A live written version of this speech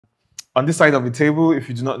On this side of the table, if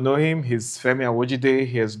you do not know him, he's Femi Awojide.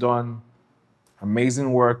 He has done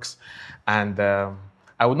amazing works. And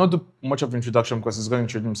I will not do much of introduction because he's going to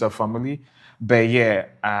introduce himself formally. But yeah,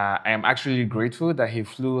 I am actually grateful that he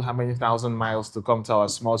flew how many thousand miles to come to our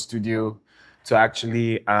small studio to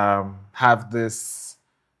actually have this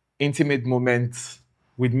intimate moment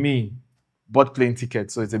with me. Bought plane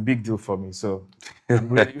tickets, so it's a big deal for me. So I'm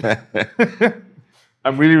really,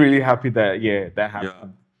 I'm really, really happy that that happened. Yeah,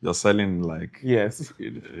 you're selling like Yes.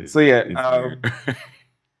 So yeah, it's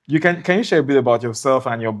you can you share a bit about yourself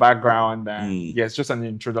and your background and Mm. yes, just an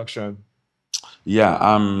introduction.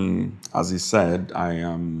 Yeah, as you said, I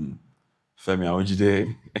am Femi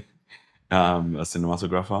Awojide, a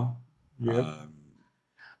cinematographer. Yeah. Um,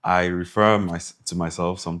 I refer to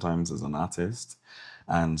myself sometimes as an artist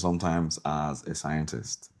and sometimes as a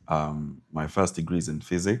scientist. My first degree is in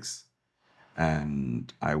physics,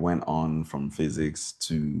 and I went on from physics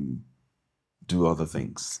to do other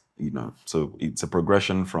things, you know. So it's a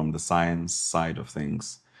progression from the science side of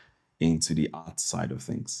things into the art side of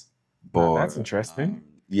things. That's But interesting.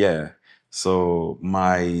 yeah, so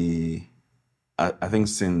I think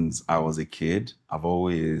since I was a kid, I've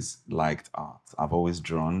always liked art. I've always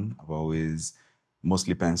drawn. I've always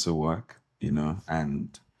mostly pencil work, you know,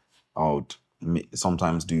 and I would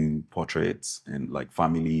sometimes do portraits and like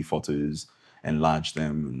family photos, enlarge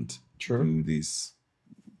them and True. do these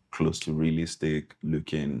close to realistic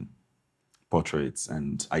looking portraits.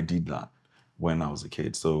 And I did that when I was a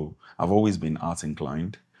kid. So I've always been art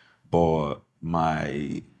inclined, but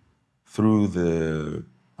through the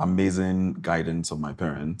amazing guidance of my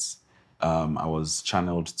parents, I was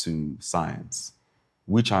channeled to science,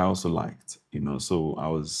 which I also liked, you know. So I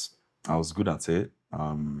was good at it.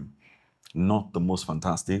 Not the most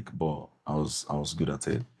fantastic, but I was good at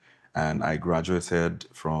it. And I graduated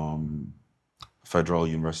from Federal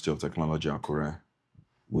University of Technology, Akure,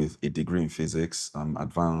 with a degree in physics,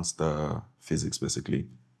 advanced physics, basically.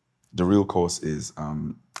 The real course is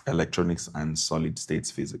electronics and solid state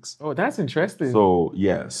physics. Oh, that's interesting. So,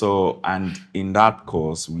 yeah, and in that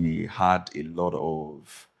course, we had a lot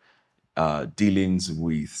of dealings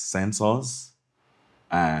with sensors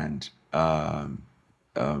and I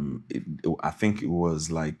think it was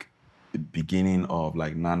like the beginning of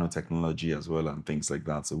like nanotechnology as well and things like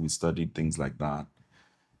that. So we studied things like that.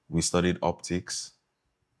 We studied optics.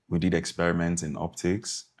 We did experiments in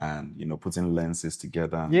optics and, you know, putting lenses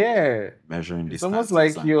together, Yeah. measuring It's distances. almost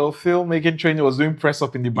like your filmmaking training was doing press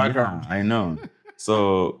up in the background. Yeah, I know.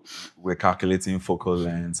 So we're calculating focal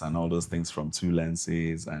lengths and all those things from two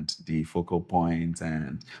lenses and the focal point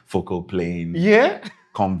and focal plane. Yeah.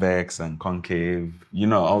 Convex and concave, you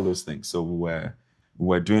know, all those things. So we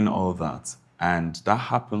were doing all that. And that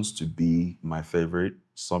happens to be my favorite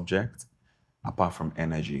subject apart from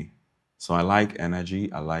energy. So I like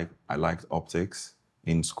energy, I liked optics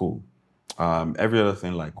in school. Every other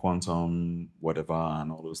thing like quantum, whatever,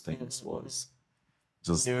 and all those things was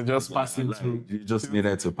just Just passing through. You just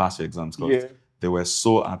needed to pass your exams because they were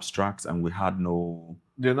so abstract and we had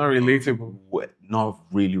they're not relatable. Not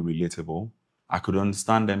really relatable. I could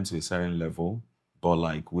understand them to a certain level, but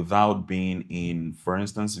like without being in, for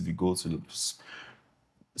instance, if you go to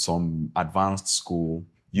some advanced school,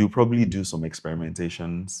 you probably do some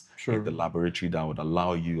experimentations in the laboratory that would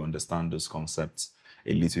allow you understand those concepts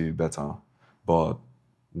a little bit better. But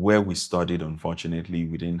where we studied, unfortunately,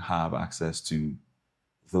 we didn't have access to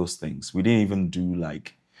those things. We didn't even do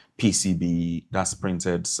like PCB, that's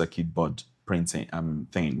printed circuit board printing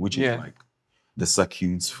thing, which is like the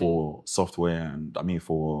circuits for software and I mean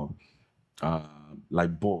for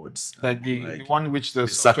like boards. Like the one which the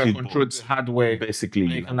software controls the hardware. Basically.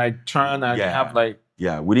 You can like turn and have like.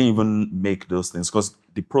 Yeah, we didn't even make those things because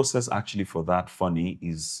the process actually for that funny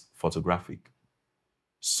is photographic.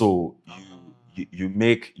 So you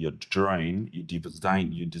make your drawing, you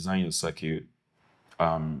design your circuit,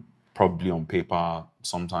 probably on paper.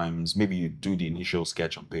 Sometimes maybe you do the initial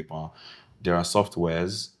sketch on paper. There are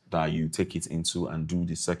softwares that you take it into and do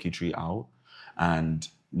the circuitry out and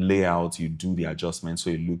layout. You do the adjustment so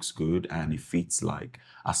it looks good and it fits like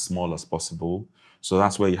as small as possible. So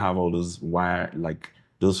that's where you have all those wire, like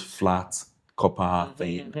those flat copper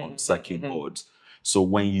thing on circuit boards. So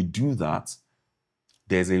when you do that,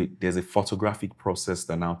 there's a photographic process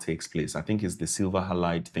that now takes place. I think it's the silver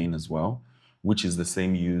halide thing as well, which is the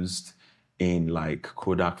same used in like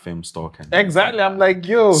Kodak film stock. And exactly. I'm like,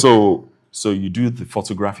 yo. So you do the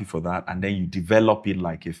photography for that, and then you develop it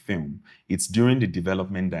like a film. It's during the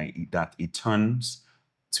development that it turns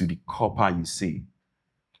to the copper you see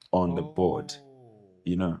on the board,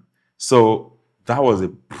 you know. So that was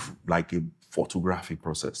like a photographic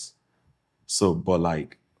process. So, but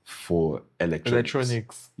like for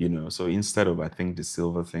Electronics. you know, so instead of I think the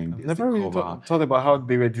silver thing, there's Never the really cover. thought about how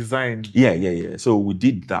they were designed. Yeah. So we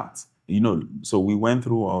did that, you know. So we went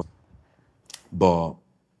through all, but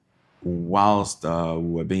whilst we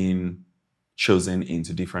were being chosen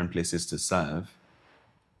into different places to serve,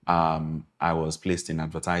 I was placed in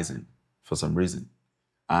advertising for some reason.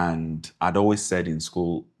 And I'd always said in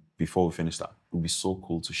school before we finished that it would be so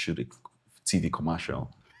cool to shoot a TV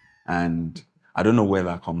commercial. And I don't know where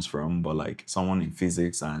that comes from, but like someone in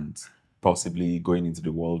physics and possibly going into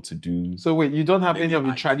the world to do. So wait, you don't have any Maybe of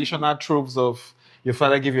the I- traditional tropes of your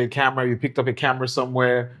father gave you a camera, you picked up a camera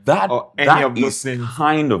somewhere, That or any that of those is things?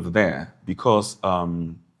 kind of there because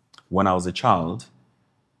when I was a child,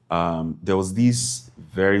 there was this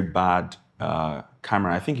very bad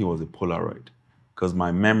camera. I think it was a Polaroid, because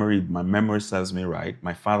my memory serves me right.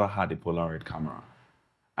 My father had a Polaroid camera,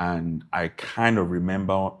 and I kind of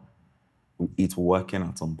remember it working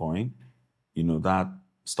at some point. You know that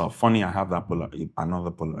stuff. Funny, I have that another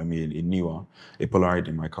Polaroid. I mean, a Polaroid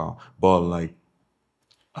in my car, but like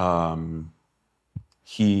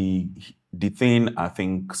the thing I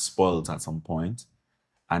think spoiled at some point,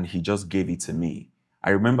 and he just gave it to me. I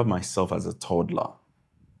remember myself as a toddler,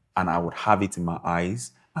 and I would have it in my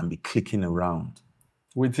eyes and be clicking around.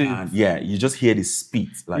 With it. And yeah, you just hear the speed.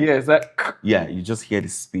 Like Yes, that yeah, you just hear the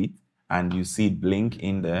speed and you see it blink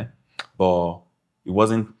in there, but it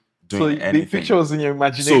wasn't so doing the anything. picture was in your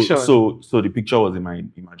imagination. So the picture was in my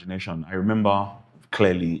imagination. I remember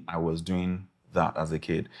clearly I was doing that as a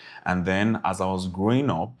kid. And then as I was growing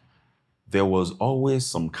up, there was always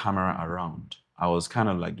some camera around. I was kind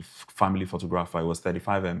of like the family photographer. I was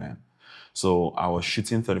 35 mm. So I was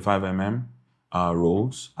shooting 35 mm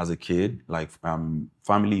rolls as a kid, like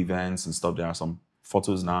family events and stuff. There are some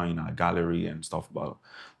photos now in our gallery and stuff about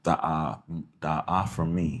that are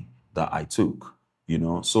from me that I took, you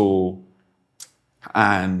know. So,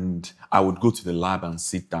 and I would go to the lab and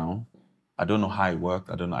sit down. I don't know how it worked.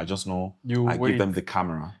 I don't know. I just know I give them the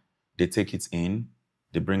camera. They take it in.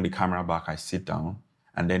 They bring the camera back. I sit down,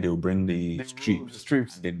 and then they will bring the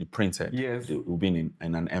strips. And then they print it. Yes. They will be in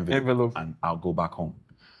an envelope, and I'll go back home.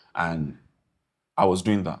 And I was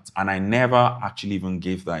doing that, and I never actually even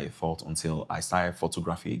gave that a thought until I started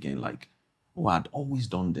photography again. Like, oh, I'd always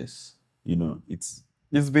done this. You know, it's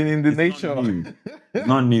been in the nature. Not new. It's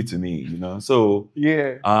not new to me, you know. So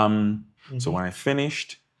yeah. So when I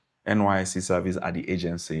finished NYSC service at the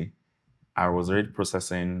agency, I was already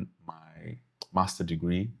processing my master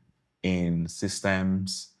degree in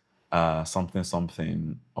systems,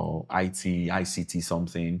 something, or ICT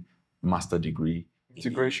something, master degree.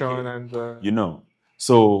 Integration and you know.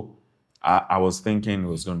 So I was thinking it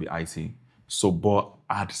was going to be IT. So, but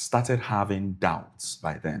I'd started having doubts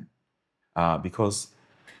by then because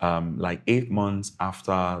like 8 months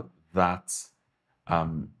after that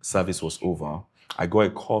service was over, I got a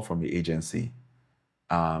call from the agency,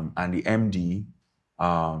 and the MD,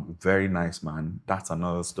 very nice man. That's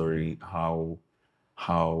another story. How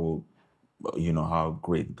you know how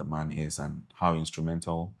great the man is and how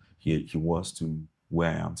instrumental he was to where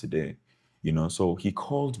I am today. You know, so he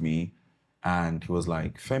called me and he was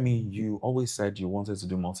like, Femi, you always said you wanted to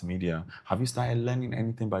do multimedia. Have you started learning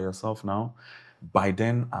anything by yourself now? By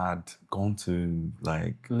then I'd gone to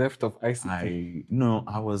like left of ICT.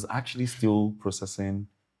 I was actually still processing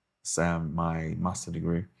my master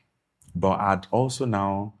degree, but I'd also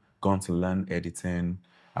now gone to learn editing.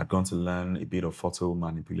 I'd gone to learn a bit of photo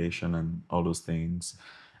manipulation and all those things.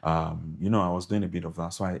 You know, I was doing a bit of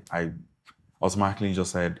that. So I automatically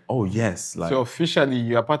just said, oh, yes. Like, so officially,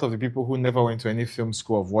 you are part of the people who never went to any film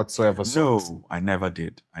school of whatsoever sort? No, I never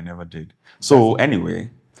did. So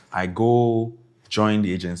anyway, I go join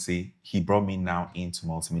the agency. He brought me now into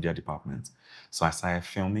multimedia department. So I started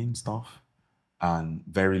filming stuff and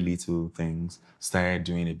very little things. Started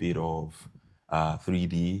doing a bit of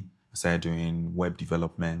 3D. Started doing web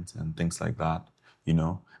development and things like that, you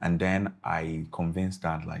know. And then I convinced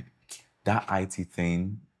that like that IT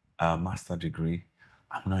thing, master degree,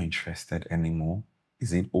 I'm not interested anymore.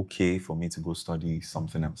 Is it okay for me to go study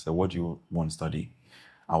something else? So what do you want to study?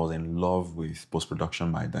 I was in love with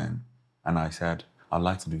post-production by then. And I said, I'd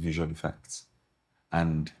like to do visual effects.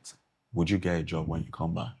 And would you get a job when you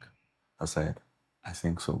come back? I said, I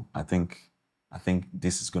think so. I think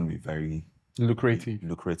this is going to be very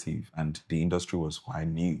lucrative. And the industry was quite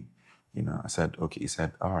new. You know, I said, okay. He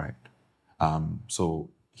said, all right.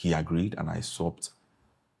 So he agreed and I swapped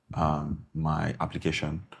my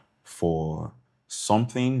application for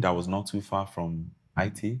something that was not too far from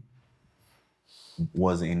IT,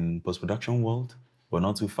 was in post-production world, but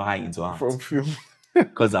not too far into art. From film.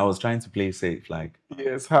 because I was trying to play safe, like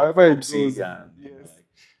Yes, however it see, goes. yeah. Yes.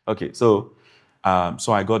 Okay, so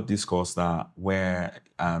so I got this course where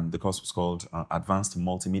the course was called Advanced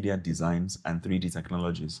Multimedia Designs and 3D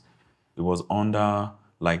Technologies. It was under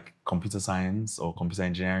like computer science or computer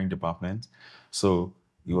engineering department, so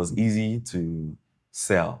it was easy to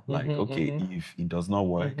sell. Like, okay, if it does not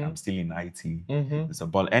work, I'm still in IT. It's a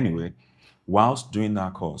but anyway, whilst doing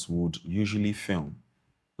that course, we would usually film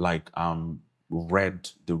like the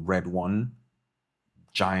red one,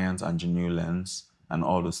 giant and genuine lens and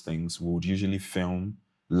all those things. We would usually film,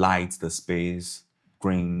 light the space,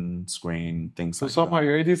 green screen, things So like somehow that.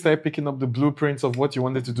 you already started picking up the blueprints of what you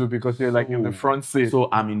wanted to do because you're like in the front seat. So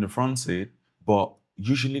I'm in the front seat, but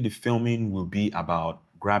usually the filming will be about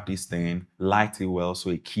grab this thing, light it well so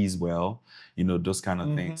it keys well, those kind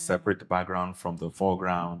of things, separate the background from the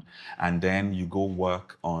foreground, and then you go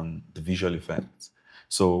work on the visual effects.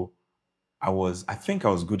 So I think I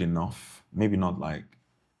was good enough, maybe not like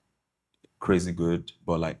crazy good,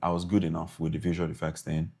 but like I was good enough with the visual effects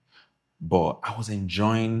thing. But I was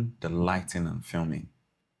enjoying the lighting and filming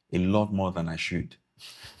a lot more than I should,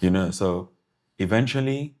 So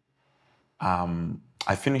eventually,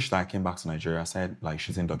 I finished that. I came back to Nigeria. I started like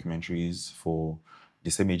shooting documentaries for the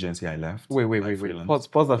same agency I left. Wait. freelance.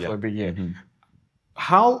 Pause that for a bit. Yeah.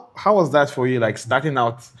 How was that for you? Like starting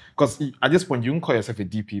out, because at this point you don't call yourself a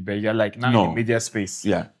DP, but you're like now in the media space.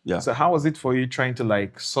 Yeah. So how was it for you trying to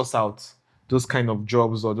like source out those kind of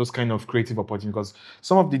jobs or those kind of creative opportunities? Because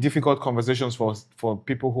some of the difficult conversations for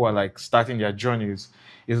people who are like starting their journeys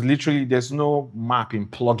is literally there's no map in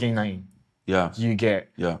plugging in. Yeah. You get.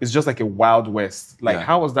 Yeah. It's just like a wild west. Like Yeah.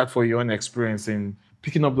 how was that for your own experience in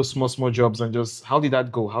picking up those small jobs and just how did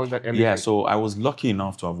that go? How did that elevate? Yeah, so I was lucky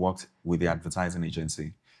enough to have worked with the advertising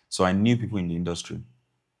agency. So I knew people in the industry.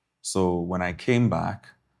 So when I came back,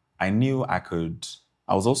 I knew I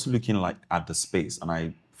was also looking like at the space and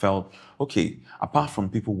I felt, okay, apart from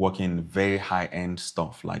people working very high-end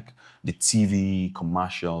stuff like the TV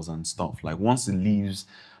commercials and stuff, like once it leaves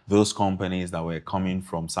those companies that were coming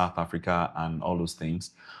from South Africa and all those things,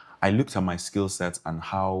 I looked at my skill sets and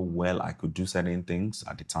how well I could do certain things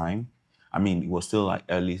at the time. I mean, it was still like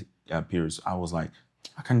early periods. I was like,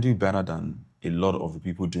 I can do better than a lot of the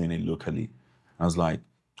people doing it locally. I was like,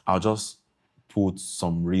 I'll just put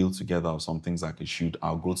some reel together of some things I could shoot.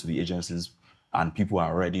 I'll go to the agencies and people I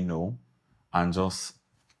already know and just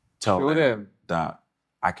tell them that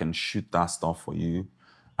I can shoot that stuff for you.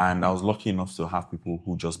 And I was lucky enough to have people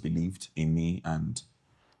who just believed in me and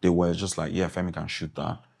they were just like, yeah, Femi can shoot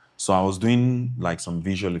that. So I was doing like some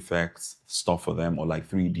visual effects stuff for them or like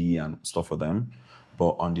 3D and stuff for them.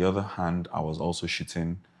 But on the other hand, I was also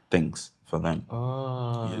shooting things for them.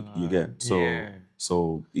 You get? So yeah.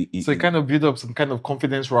 so it kind of built up some kind of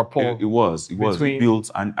confidence rapport. It was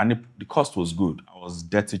built and the cost was good. I was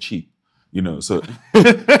dirty cheap, so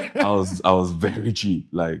I was very cheap.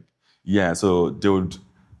 Like, yeah, so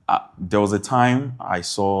there was a time I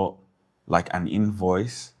saw like an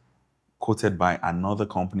invoice quoted by another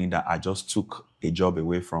company that I just took a job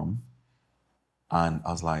away from. And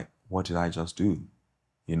I was like, what did I just do?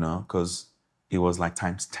 Because it was like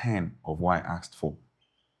times 10 of what I asked for.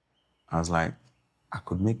 I was like, I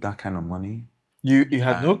could make that kind of money. You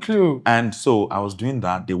had no clue. And so I was doing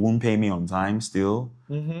that. They won't pay me on time still.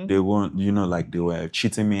 They won't, like they were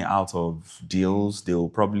cheating me out of deals. They'll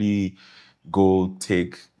probably go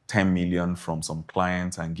take 10 million from some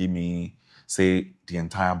clients and give me, say, the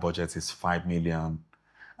entire budget is 5 million.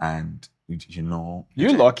 And,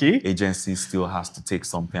 you're lucky. Agency still has to take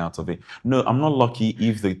something out of it. No, I'm not lucky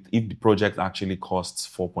if the project actually costs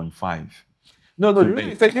 4.5. No,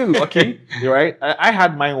 you're lucky. You're right. I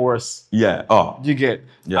had mine worse. Yeah. Oh. You get.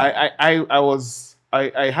 Yeah.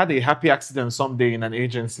 I had a happy accident someday in an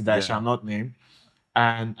agency that I shall not name.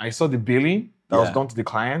 And I saw the billing that was done to the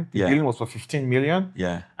client. The billing was for 15 million.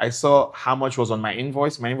 Yeah. I saw how much was on my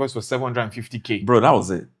invoice. My invoice was 750K. Bro, that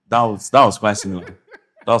was it. That was quite similar.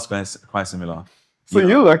 That was quite similar. So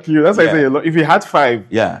you're lucky. That's why I say if you had 5,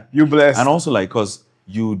 you're blessed. And also like, because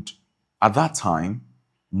at that time,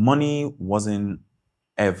 money wasn't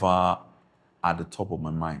ever at the top of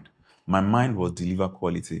my mind. My mind was deliver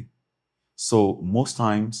quality. So most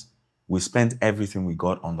times we spent everything we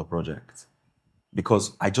got on the project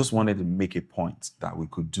because I just wanted to make a point that we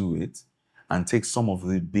could do it and take some of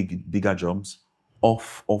the bigger jobs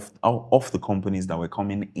off the companies that were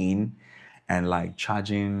coming in and like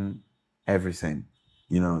charging everything,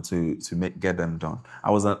 to get them done.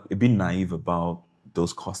 I was a bit naive about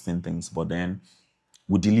those costing things, but then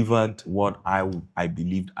we delivered what I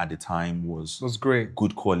believed at the time was great,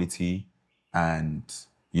 good quality, and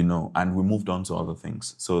you know, and we moved on to other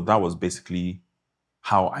things. So that was basically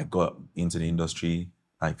how I got into the industry,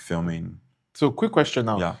 like filming. So quick question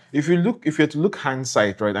now. Yeah. If you had to look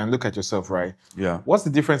hindsight, right, and look at yourself, right? Yeah. What's the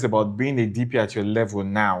difference about being a DP at your level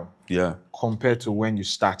now Yeah. compared to when you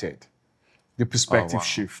started? The perspective wow.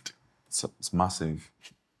 shift. It's massive.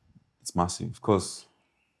 It's massive. Because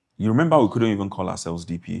you remember we couldn't even call ourselves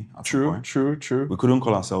DP at some point. True. We couldn't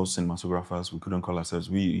call ourselves cinematographers. We couldn't call ourselves.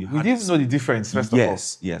 We didn't even know the difference, first of all.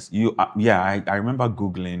 Yes. I remember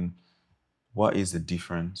Googling what is the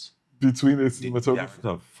difference Between a the cinematographer. director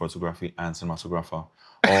of photography and cinematographer,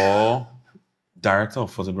 or director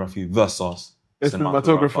of photography versus A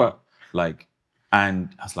cinematographer. Like, and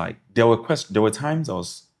I was like, there were times I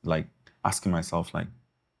was like asking myself, like,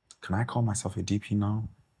 can I call myself a DP now?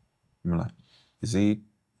 I'm like, is it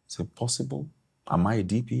possible? Am I a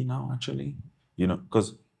DP now, actually? You know,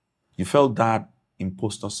 because you felt that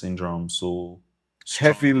imposter syndrome so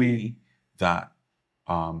Heavily. that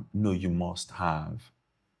no, you must have.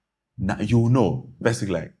 Now you know,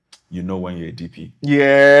 basically, like, you know when you're a DP.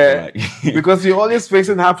 Yeah. Like, Because you always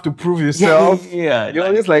facing have to prove yourself. Yeah. You're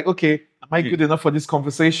always like, okay, am I good enough for this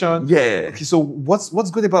conversation? Yeah. Okay, so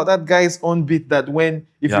what's good about that guy's own bit that when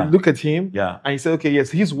if you look at him and you say, okay,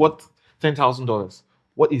 yes, he's worth $10,000.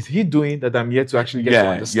 What is he doing that I'm yet to actually get to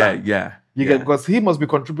understand? You get, because he must be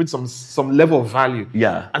contributing some level of value.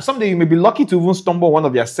 Yeah. And someday you may be lucky to even stumble on one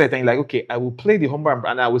of their set and you're like, okay, I will play the humble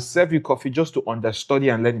and I will serve you coffee just to understudy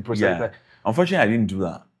and learn the process. Yeah. Unfortunately, I didn't do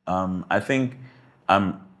that. I think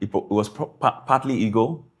it was partly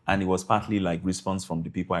ego, and it was partly like response from the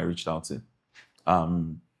people I reached out to.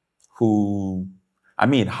 Who, I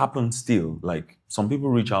mean, it happens still. Like, some people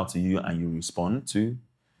reach out to you and you respond to.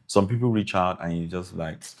 Some people reach out and you just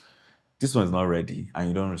like, this one's not ready, and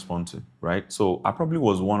you don't respond to, right? So I probably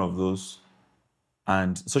was one of those.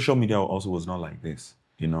 And social media also was not like this.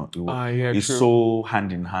 You know, it's true. so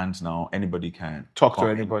hand in hand now. Anybody can Talk to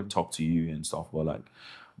anybody, talk to you and stuff. But like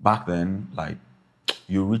back then, like,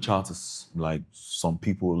 you reach out to like some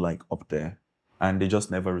people like up there, and they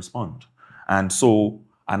just never respond. And so,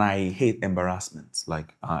 and I hate embarrassment.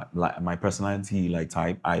 Like my personality, like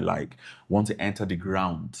type, I like want to enter the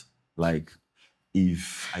ground. Like,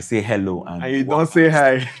 if I say hello and you don't say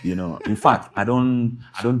hi, you know. In fact, I don't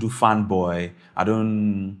do fanboy. I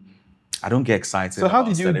don't get excited. So how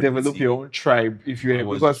did you develop your own tribe? If you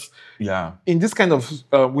because in this kind of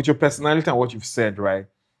with your personality and what you've said, right?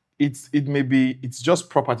 It's just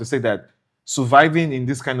proper to say that surviving in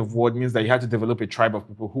this kind of world means that you had to develop a tribe of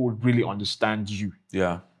people who would really understand you.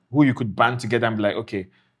 Yeah. Who you could band together and be like, okay,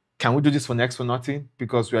 can we do this for next for nothing?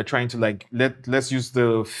 Because we are trying to like let's use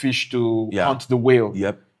the fish to hunt the whale.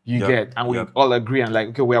 You get, and we all agree and like,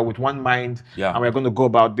 okay, we are with one mind, and we're going to go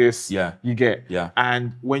about this. You get,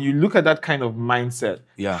 and when you look at that kind of mindset,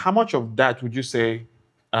 how much of that would you say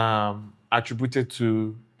attributed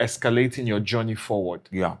to escalating your journey forward?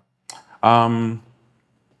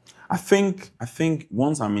 I think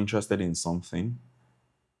once I'm interested in something,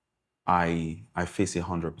 I face it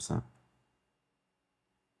 100%.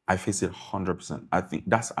 I face it 100%. I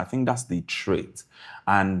think that's the trait.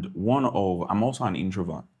 And I'm also an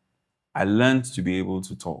introvert. I learned to be able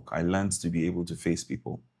to talk. I learned to be able to face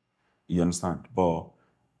people. You understand? But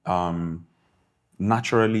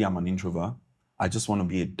naturally, I'm an introvert. I just want to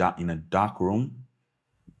be in a dark room,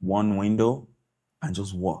 one window, and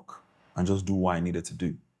just work and just do what I needed to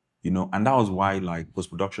do. You know, and that was why like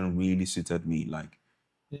post-production really suited me. Like,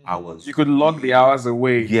 you could log the hours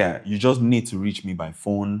away. Yeah, you just need to reach me by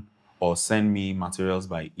phone or send me materials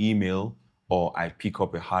by email, or I pick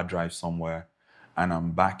up a hard drive somewhere and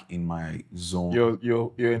I'm back in my zone.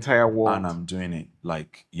 Your entire world. And I'm doing it.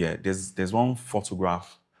 Like, yeah, there's one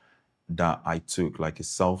photograph that I took, like a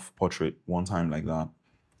self-portrait one time like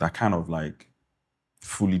that kind of like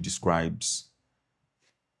fully describes,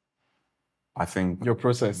 I think, your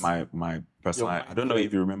process. My personal. I don't know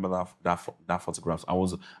if you remember that photograph. I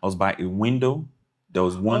was by a window. There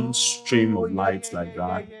was one stream of light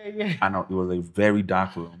that, and it was a very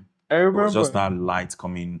dark room. I remember. It was just that light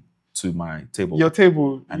coming to my table. Your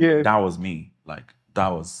table, and that was me. Like, that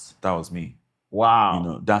was me. Wow. You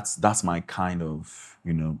know, that's my kind of,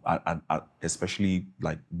 you know, I especially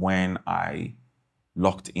like when I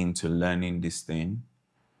locked into learning this thing,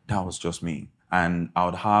 that was just me. And I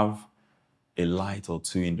would have a light or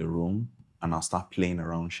two in the room and I'll start playing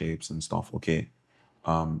around shapes and stuff. Okay.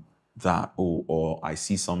 Or I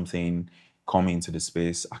see something come into the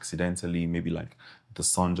space accidentally, maybe like the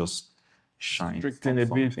sun just shines on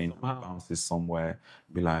something, bounces somewhere,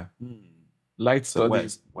 be like, light study.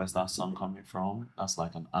 Where's that sun coming from? That's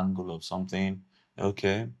like an angle of something.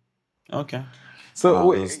 Okay. Okay.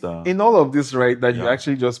 So Those the in all of this, right, that you yeah.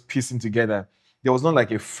 actually just piecing together, there was not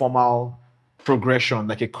like a formal progression,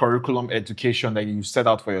 like a curriculum education that you set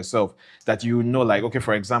out for yourself that you know, like, okay,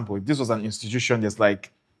 for example, if this was an institution, there's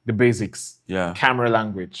like the basics, Yeah. camera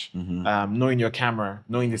language, knowing your camera,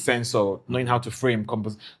 knowing the sensor, knowing how to frame,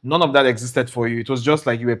 compose. None of that existed for you. It was just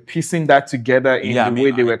like you were piecing that together in Yeah, the I mean,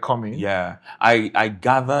 way they were coming. yeah, I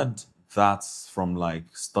gathered that from like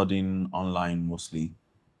studying online mostly.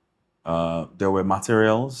 There were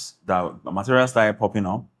materials started popping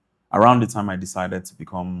up around the time I decided to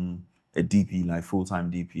become a DP, like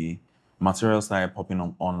full-time DP. Materials started popping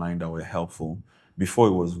up online that were helpful. Before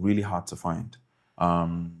it was really hard to find.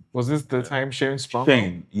 Was this the time Shane sprung up?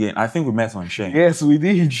 Shane, yeah, I think we met on Shane. Yes, we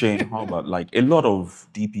did. Shane, how about like a lot of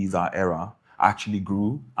DPs our era actually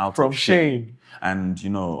grew out From of Shane. Shane. And you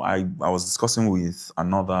know, I was discussing with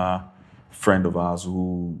another friend of ours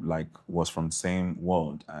who like was from the same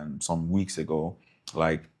world, and some weeks ago,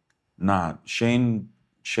 like, nah, Shane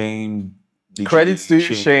Credits to literally you,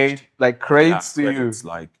 Shane. changed. Like Yeah, credits to you. credits,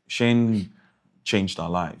 like Shane changed our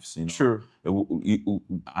lives, you know. True.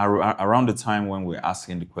 Around the time when we're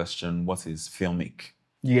asking the question, what is filmic?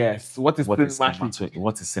 Yes. What is cinematic?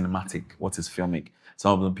 What is cinematic? What is filmic?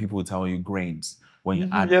 Some of the people will tell you grains. When you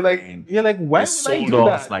add You're grain, like, why they would I sold do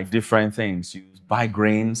us that? like different things. You buy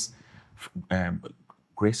grains,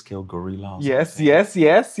 grayscale gorilla. Or Yes, something. yes,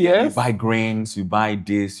 yes, You yes. buy grains, you buy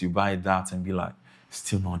this, you buy that, and be like,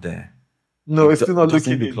 still not there. No, it's still not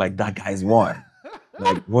doesn't looking look in. like that guy's one.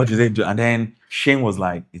 Like, what did they do? And then Shane was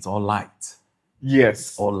like, it's all light.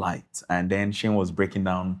 Yes. All light. And then Shane was breaking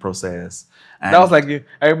down process. And That was like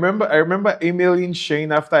I remember emailing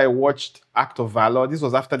Shane after I watched Act of Valor. This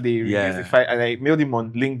was after they released the fight, and I emailed him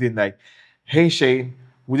on LinkedIn like, "Hey Shane,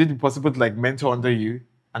 would it be possible to like mentor under you?"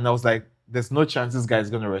 And I was like, "There's no chance this guy is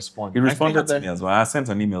gonna respond." he I responded think to me as well. I sent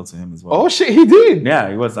an email to him as well. Oh shit, he did. Yeah,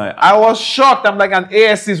 he was like, I was shocked. I'm like, an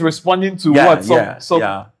ASC is responding to what?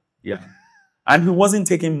 Yeah. And he wasn't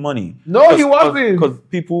taking money. No, he wasn't. Because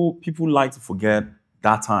people like to forget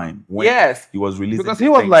that time when Yes. he was releasing Because he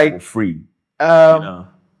was things like, for free.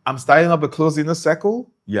 I'm starting up a close inner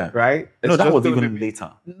circle. Yeah. Right? No, that was even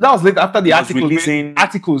later. That was later after the He was articles. releasing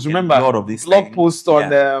Articles, remember? a lot of these blog things. posts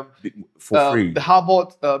on for free. the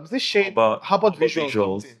Harvard this Shane Harvard Visuals.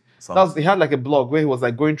 Visuals. He had like a blog where he was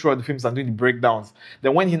like going through all the films and doing the breakdowns.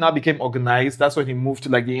 Then when he now became organized, that's when he moved to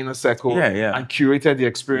like the inner circle and curated the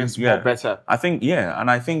experience more better. I think,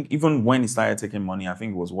 and I think even when he started taking money, I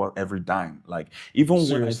think it was what every dime. Like even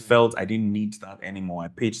when I felt I didn't need that anymore, I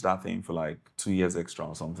pitched that thing for like 2 years extra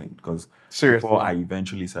or something. Because before I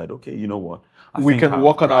eventually said, okay, you know what? We can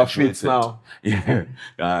walk on our feet now. Yeah,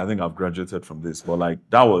 I think I've graduated from this. But like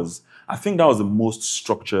I think that was the most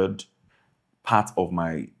structured part of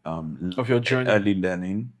my of your journey, early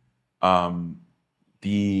learning.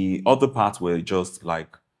 The other parts were just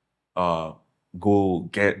like go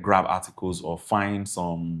grab articles or find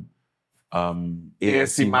some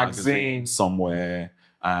ASC magazine somewhere,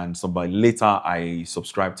 and so by later I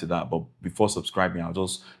subscribed to that. But before subscribing, I'll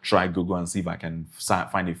just try Google and see if I can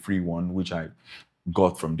find a free one, which I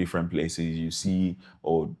got from different places. You see,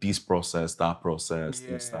 this process, that process,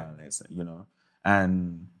 this, that, you know,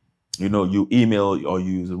 and you know, you email or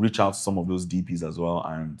you reach out to some of those DPs as well,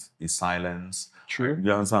 and it's silence. True.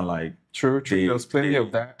 You understand? Like, true. There's plenty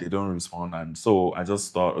of that. They don't respond. And so I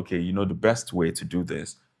just thought, okay, you know, the best way to do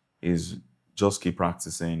this is just keep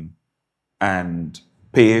practicing and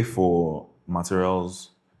pay for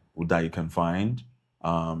materials that you can find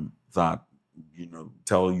that, you know,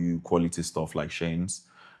 tell you quality stuff like Shane's.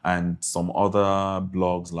 And some other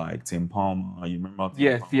blogs like Tim Palmer, you remember?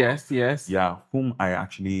 Tim Palmer? Yes. Yeah, whom I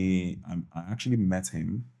actually met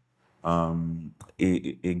him.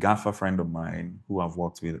 A gaffer friend of mine who I've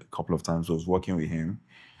worked with a couple of times was working with him,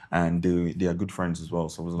 and they are good friends as well.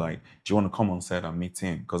 So I was like, "Do you want to come on set and meet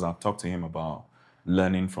Tim?" Because I've talked to him about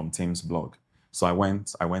learning from Tim's blog. So I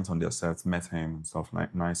went on their sets, met him and stuff.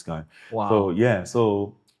 Like, nice guy. Wow.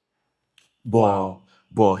 So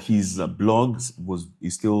but his blogs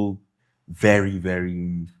is still very,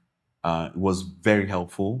 very was very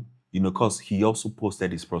helpful, you know, because he also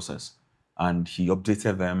posted his process and he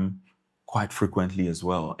updated them quite frequently as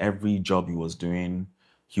well. Every job he was doing,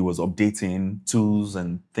 he was updating tools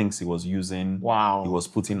and things he was using. Wow. He was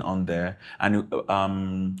putting on there. And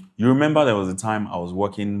you remember there was a time I was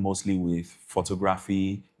working mostly with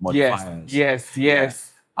photography modifiers. Yes.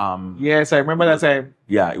 Yes, I remember that time.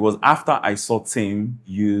 Yeah, it was after I saw Tim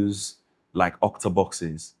use like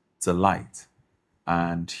octoboxes to light.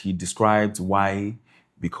 And he described why,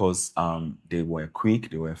 because they were quick,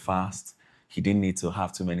 they were fast. he didn't need to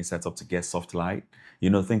have too many setup to get soft light,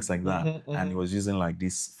 things like that. And he was using like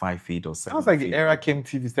this 5 feet or 7 Sounds like feet. the era came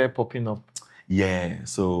TV started popping up. Yeah.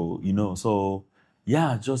 So,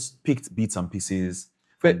 yeah, just picked bits and pieces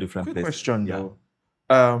from different quick places. question Yeah.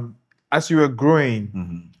 though. As you were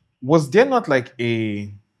growing, was there not like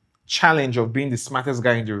a challenge of being the smartest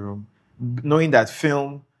guy in the room, knowing that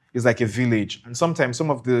film is like a village, and sometimes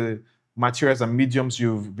some of the materials and mediums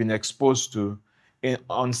you've been exposed to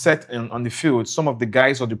on set and on the field, some of the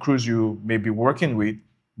guys or the crews you may be working with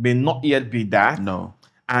may not yet be that. No.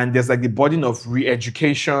 And there's like the burden of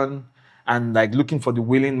re-education and like looking for the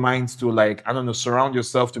willing minds to like, I don't know, surround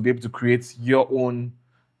yourself to be able to create your own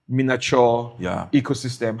miniature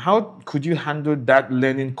ecosystem. How could you handle that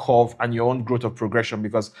learning curve and your own growth of progression?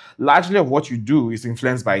 Because largely of what you do is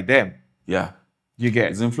influenced by them. Yeah. You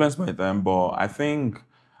get It's influenced by them, but I think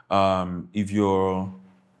if you're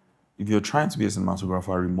trying to be a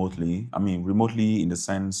cinematographer remotely, I mean remotely in the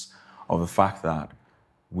sense of the fact that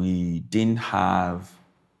we didn't have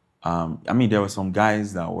there were some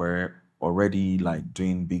guys that were already like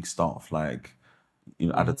doing big stuff, like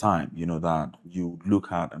at the time, that you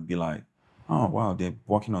look at and be like, oh wow, they're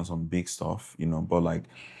working on some big stuff, but like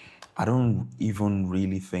I don't even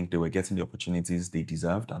really think they were getting the opportunities they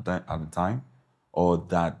deserved at the time, or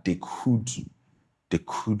that they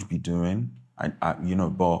could be doing.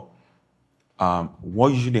 But what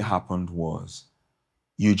usually happened was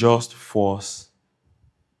you just force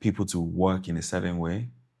people to work in a certain way,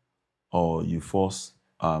 or you force,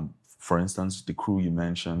 for instance, the crew you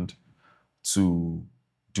mentioned to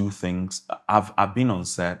do things. I've been on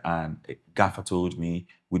set and Gaffer told me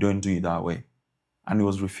we don't do it that way, and he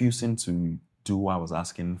was refusing to do what I was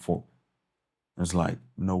asking for. It was like,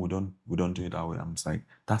 no, we don't do it that way. I'm just like,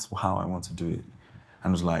 that's how I want to do it. And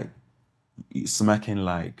it was like, smacking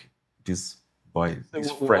like this boy, this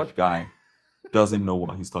fresh guy doesn't know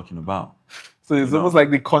what he's talking about. So it's almost like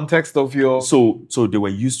the context of your... So they were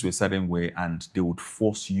used to a certain way and they would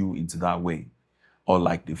force you into that way. Or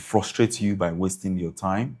like they frustrate you by wasting your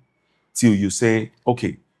time till you say,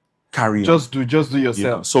 okay, carry on. Just do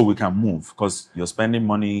yourself. So we can move, because you're spending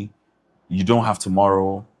money, you don't have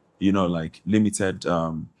tomorrow, like limited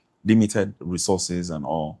resources and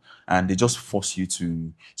all. And they just force you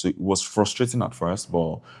to, so it was frustrating at first,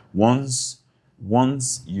 but once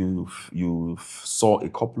you saw a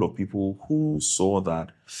couple of people who saw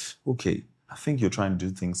that, okay, I think you're trying to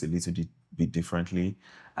do things a little bit differently,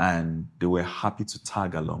 and they were happy to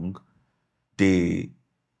tag along, they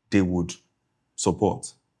would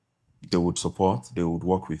support. They would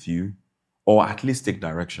work with you, or at least take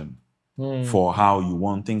direction for how you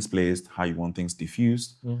want things placed, how you want things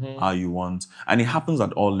diffused, how you want, and it happens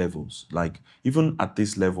at all levels. Like even at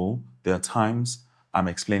this level, there are times I'm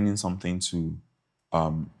explaining something to,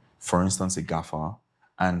 for instance, a gaffer,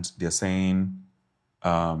 and they're saying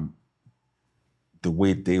the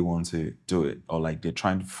way they want to do it, or like they're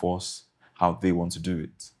trying to force how they want to do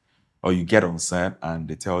it. Or you get on set and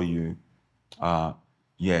they tell you,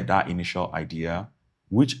 yeah, that initial idea,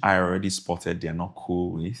 which I already spotted they're not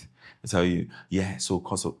cool with, they tell you, yeah, so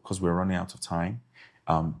because we're running out of time,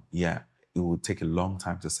 yeah, it would take a long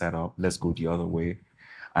time to set up. Let's go the other way.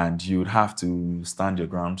 And you'd have to stand your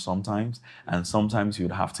ground sometimes, and sometimes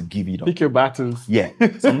you'd have to give it up. Pick your battles. Yeah,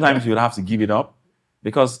 sometimes you'd have to give it up,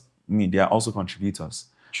 because they are also contributors.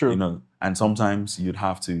 True. And sometimes you'd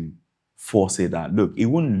have to force it that, look, it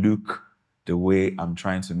wouldn't look the way I'm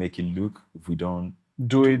trying to make it look if we don't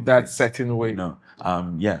do it that certain way.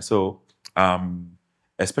 Yeah. So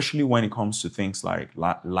especially when it comes to things like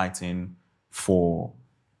lighting for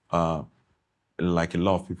like a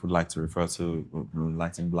lot of people like to refer to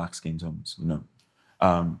lighting black skin tones,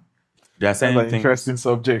 there are certain things, interesting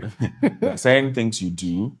subject. there are certain things you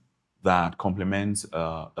do that complement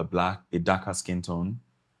a darker skin tone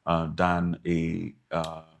than a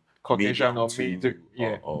Caucasian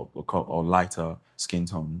or lighter skin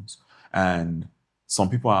tones. And some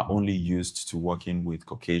people are only used to working with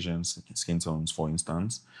Caucasian skin tones, for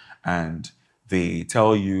instance, and they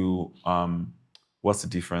tell you what's the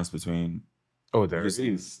difference between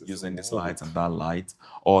using this light and that light,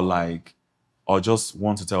 or just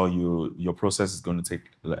want to tell you your process is going to take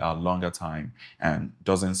a longer time and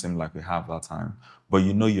doesn't seem like we have that time. But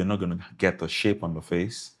you're not going to get the shape on the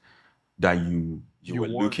face that you were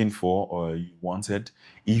looking for or you wanted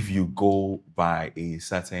if you go by a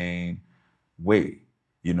certain way,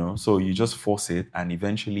 So you just force it, and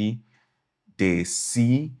eventually they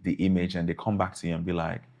see the image and they come back to you and be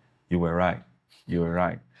like, you were right.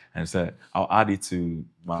 And so I'll add it to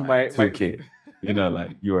my 2K.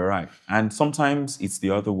 Like, you were right. And sometimes it's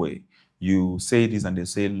the other way. You say this and they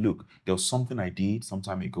say, look, there was something I did some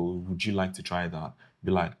time ago. Would you like to try that?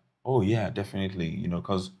 Be like, oh yeah, definitely.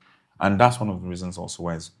 Because, and that's one of the reasons also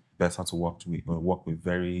why it's better to work with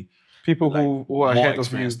very People like who are more ahead of you.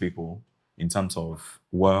 experienced people in terms of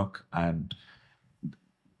work and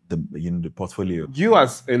the portfolio. You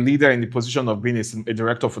as a leader in the position of being a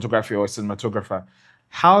director of photography or a cinematographer,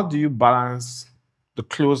 how do you balance the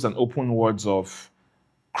closed and open words of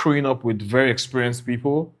crewing up with very experienced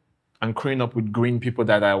people and crewing up with green people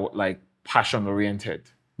that are like passion oriented?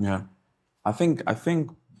 Yeah, I think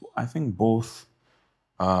both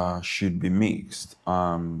should be mixed.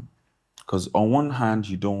 Because on one hand,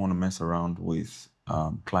 you don't want to mess around with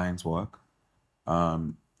clients' work.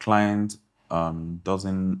 Client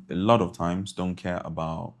doesn't a lot of times don't care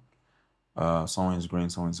about someone's green,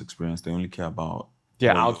 someone's experience. They only care about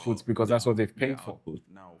Their what outputs because that's what they've paid for. output.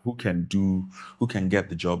 Now, who can get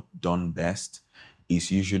the job done best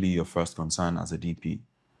is usually your first concern as a DP.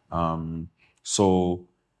 So,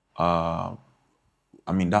 I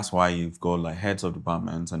mean, that's why you've got like heads of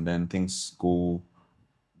departments, and then things go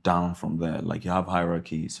down from there. Like you have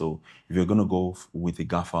hierarchy. So if you're gonna go with a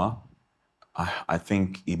gaffer, I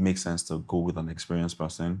think it makes sense to go with an experienced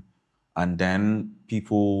person. And then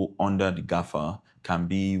people under the gaffer can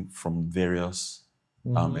be from various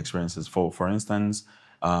experiences. For instance,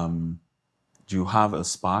 you have a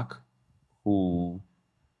spark who,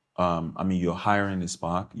 I mean, you're hiring a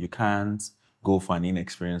spark. You can't go for an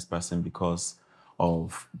inexperienced person because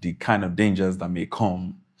of the kind of dangers that may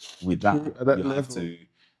come with that. At that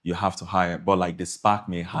You have level. to hire. But like the spark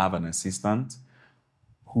may have an assistant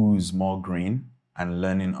who's more green and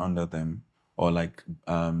learning under them, or like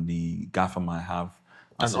the gaffer might have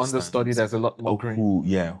An understudy that's a lot more green.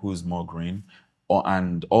 who's more green,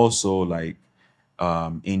 and also like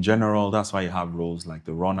in general, that's why you have roles like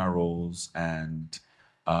the runner roles and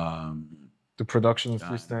The production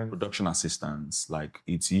assistant. production assistants. Like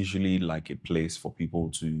it's usually like a place for people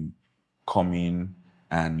to come in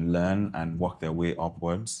and learn and work their way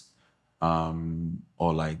upwards,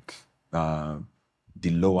 or like the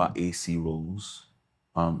lower AC roles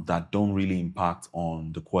that don't really impact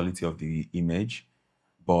on the quality of the image,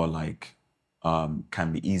 but like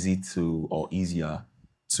can be easier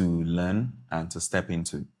to learn and to step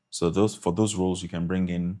into. So those roles you can bring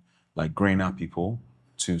in like greener people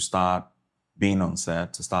to start being on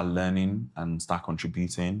set, to start learning and start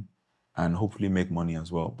contributing and hopefully make money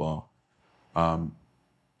as well. But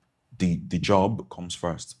the job comes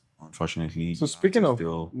first, unfortunately. So speaking of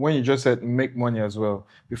when you just said make money as well,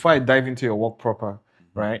 before I dive into your work proper,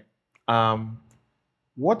 right?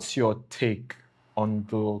 What's your take on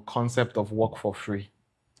the concept of work for free?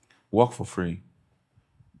 Work for free.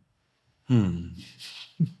 I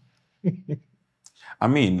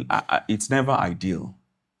mean, it's never ideal.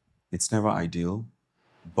 It's never ideal,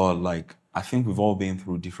 but like I think we've all been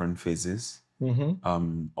through different phases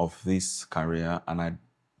of this career, and I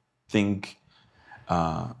think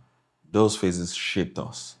those phases shaped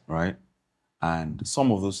us, right? And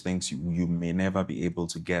some of those things you may never be able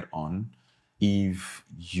to get on if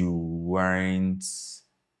you weren't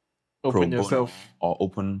Open yourself or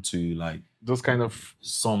open to like those kind of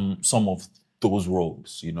some of those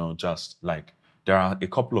roles, just like there are a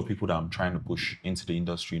couple of people that I'm trying to push into the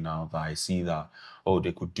industry now that I see that, oh,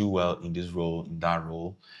 they could do well in this role, in that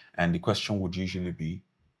role. And the question would usually be,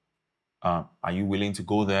 are you willing to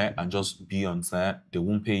go there and just be on set? They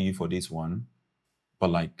won't pay you for this one, but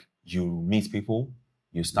like you meet people,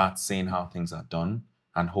 you start seeing how things are done,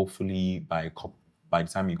 and hopefully by the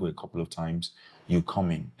time you go a couple of times, you come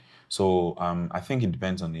in. So I think it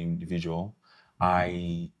depends on the individual.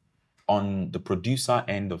 On the producer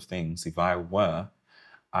end of things, if I were,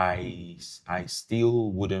 I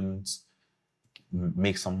still wouldn't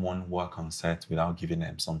make someone work on set without giving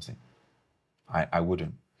them something. I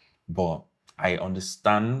wouldn't. But I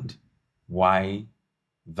understand why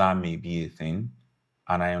that may be a thing.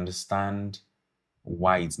 And I understand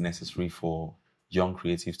why it's necessary for young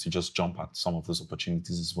creatives to just jump at some of those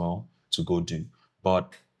opportunities as well to go do.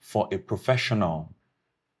 But for a professional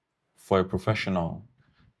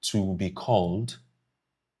to be called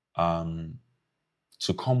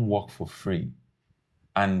to come work for free,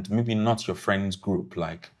 and maybe not your friends group,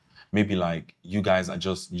 like maybe like you guys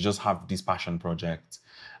you just have this passion project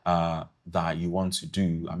that you want to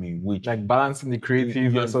do. I mean, which like balancing the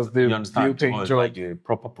creative versus the bill-paying job. like a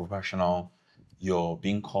proper professional, you're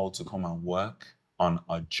being called to come and work on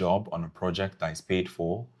a job, on a project that is paid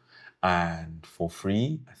for and for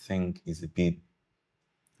free, I think is a bit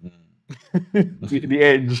the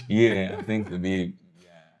edge. yeah, I think a bit,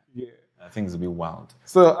 yeah. I think it's a bit wild.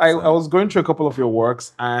 So I was going through a couple of your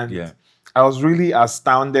works, and I was really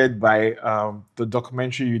astounded by the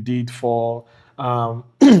documentary you did for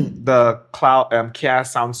the cloud Kia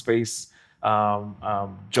Soundspace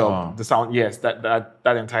job. The sound, yes,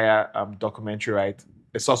 that entire documentary, right?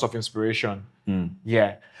 A source of inspiration.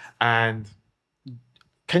 Yeah, and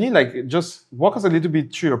can you like just walk us a little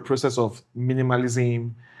bit through your process of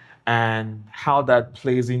minimalism and how that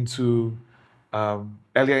plays into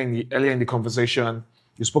earlier in the conversation,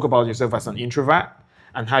 you spoke about yourself as an introvert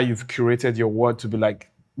and how you've curated your word to be like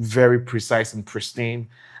very precise and pristine.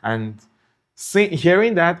 And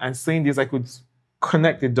hearing that and saying this, I could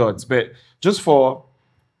connect the dots. But just for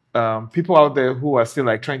people out there who are still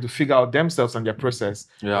like trying to figure out themselves and their process,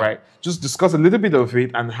 right? Just discuss a little bit of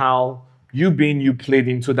it and how you played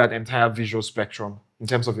into that entire visual spectrum in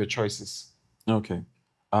terms of your choices. Okay.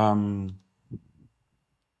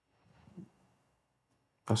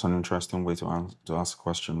 That's an interesting way to ask a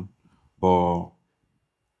question. But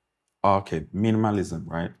okay, minimalism,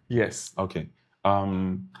 right? Yes. Okay.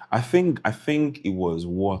 I think it was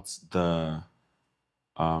what the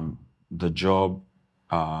job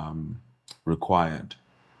required.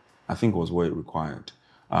 I think it was what it required.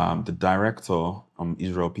 The director,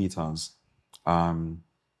 Israel Peters,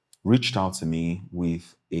 reached out to me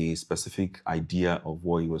with a specific idea of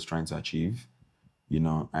what he was trying to achieve, you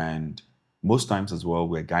know, and most times as well,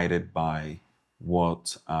 we're guided by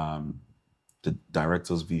what the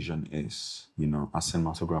director's vision is, you know, as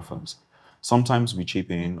cinematographers. Sometimes we chip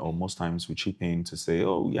in, or most times we chip in to say,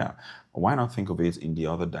 oh yeah, why not think of it in the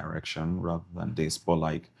other direction rather than this? But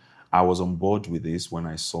like, I was on board with this when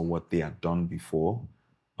I saw what they had done before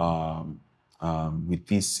with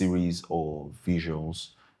this series of visuals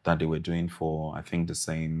that they were doing for, I think, the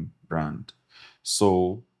same brand.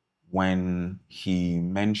 So when he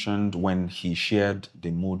shared the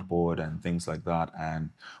mood board and things like that and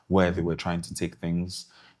where they were trying to take things,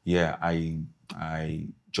 yeah, I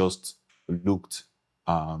just looked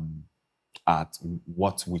at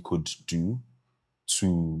what we could do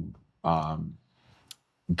to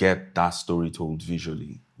get that story told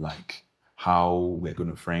visually, like how we're going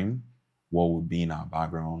to frame, what would be in our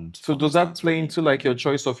background. So does that play into like your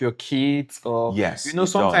choice of your kits, or yes, you know,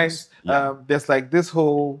 sometimes there's like this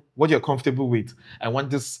whole what you're comfortable with. I want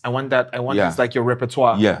this, I want that, I want this, like your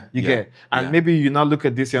repertoire. You get, and maybe you now look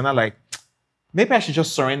at this, you're not like, maybe I should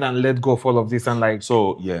just surrender and let go of all of this and like.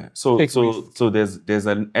 So there's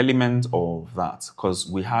an element of that because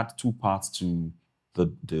we had two parts to the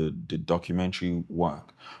documentary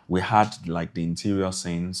work. We had like the interior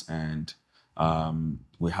scenes and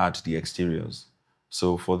we had the exteriors.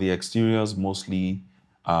 So for the exteriors, mostly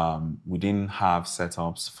we didn't have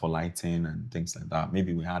setups for lighting and things like that.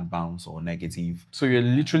 Maybe we had bounce or negative. So you're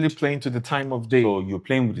literally playing to the time of day. So you're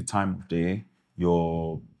playing with the time of day.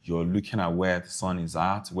 You're looking at where the sun is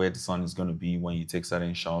at, where the sun is going to be when you take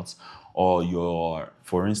certain shots, or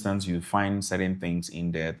for instance, you find certain things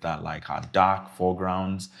in there that like are dark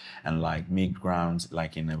foregrounds and like midgrounds,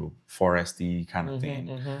 like in a foresty kind of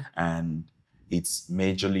thing. And it's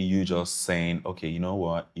majorly you just saying, okay, you know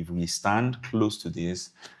what, if we stand close to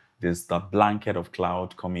this, there's that blanket of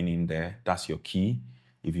cloud coming in there, that's your key.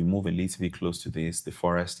 If you move a little bit close to this, the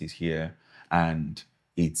forest is here, and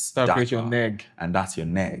it's darker, your neg. and that's your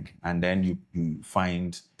neg. And then you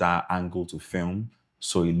find that angle to film,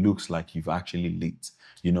 so it looks like you've actually lit,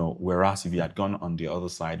 you know, whereas if you had gone on the other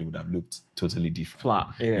side, it would have looked totally different.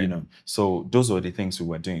 Flat, yeah. You know, so those are the things we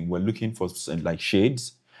were doing. We're looking for like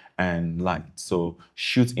shades and light. So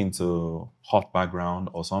shoot into hot background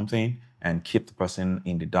or something and keep the person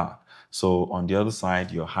in the dark. So on the other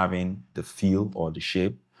side, you're having the feel or the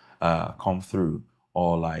shape come through,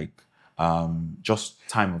 or like just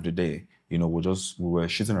time of the day. You know, we were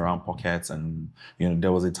shooting around pockets, and you know,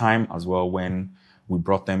 there was a time as well when we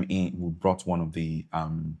brought them in. We brought one of the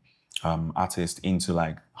artists into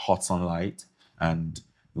like hot sunlight, and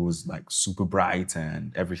it was like super bright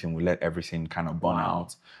and everything. We let everything kind of burn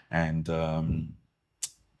out, and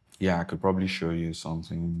yeah, I could probably show you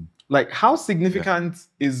something. Like, how significant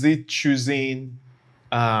is it choosing,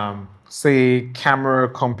 say, camera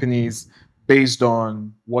companies based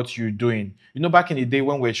on what you're doing? You know, back in the day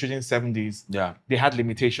when we were shooting 70s, they had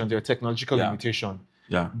limitations, they were technological limitation.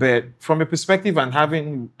 But from a perspective and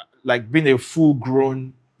having like been a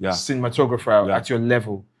full-grown cinematographer at your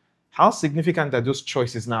level, how significant are those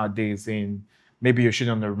choices nowadays in maybe you're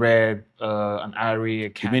shooting on a Red, an Arri, a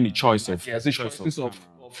Canon? You mean the choice of... Yes, the choices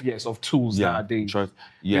of tools nowadays.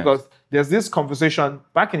 Because there's this conversation,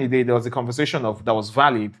 back in the day, there was a conversation that was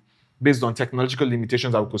valid based on technological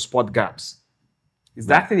limitations that we could spot gaps. Is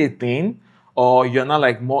that a thing? or you're not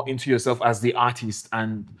like more into yourself as the artist,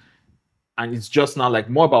 and it's just now like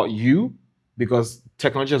more about you because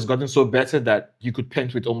technology has gotten so better that you could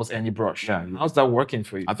paint with almost any brush. Yeah. How's that working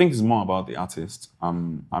for you? I think it's more about the artist.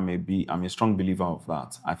 I'm a strong believer of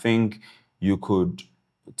that. I think you could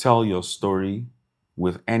tell your story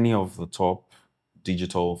with any of the top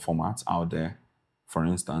digital formats out there, for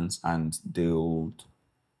instance, and they'll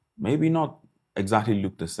maybe not exactly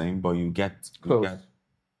look the same, but you get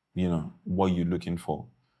what you're looking for.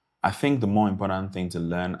 I think the more important thing to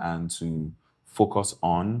learn and to focus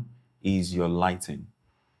on is your lighting.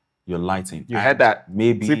 Your lighting. You had that.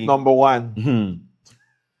 Maybe tip number one.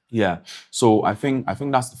 Yeah. So I think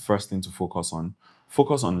that's the first thing to focus on.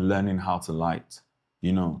 Focus on learning how to light,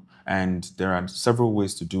 and there are several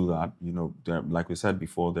ways to do that. Like we said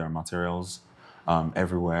before, there are materials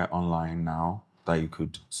everywhere online now that you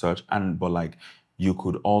could search. But like you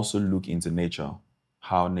could also look into nature,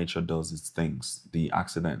 how nature does its things, the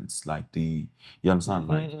accidents, like you understand?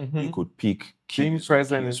 You could pick cues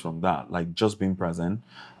from that, like just being present.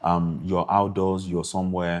 You're outdoors, you're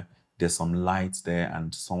somewhere, there's some lights there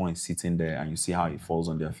and someone is sitting there and you see how it falls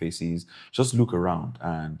on their faces. Just look around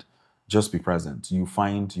and just be present. You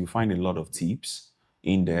find a lot of tips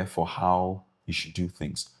in there for how you should do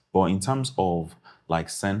things. But in terms of like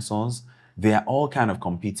sensors, they are all kind of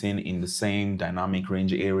competing in the same dynamic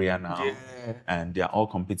range area now. Yeah. And they're all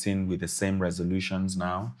competing with the same resolutions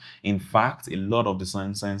now. In fact, a lot of the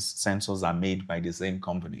sensors are made by the same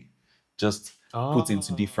company, just put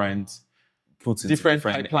into different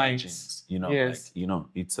pipelines. engines, Yes.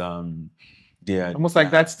 it's they're almost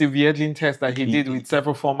like that Steve Yedlin test that he did with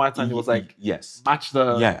several formats, and it was like match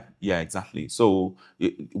the exactly. So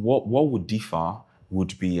what would differ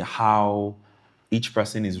would be how each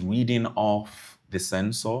person is reading off the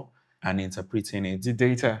sensor and interpreting it. The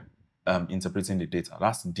data. Interpreting the data.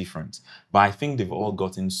 That's different. But I think they've all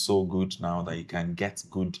gotten so good now that you can get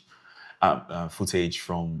good footage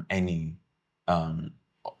from any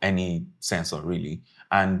sensor, really.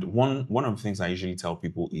 And one of the things I usually tell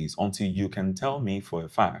people is, until you can tell me for a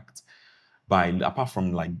fact, apart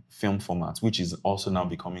from like film formats, which is also now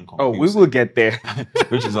becoming confusing. Oh, we will get there.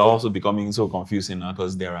 Which is also becoming so confusing now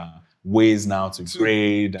because there are ways now to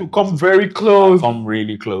grade. To come very close. Come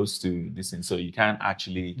really close to this thing. So you can't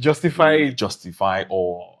actually justify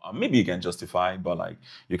or maybe you can justify, but like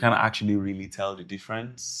you can't actually really tell the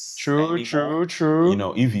difference. True.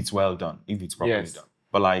 If it's well done, if it's properly done.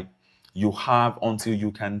 But like you have until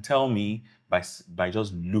you can tell me by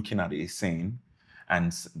just looking at a scene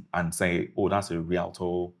and say, oh, that's a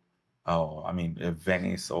Rialto, or a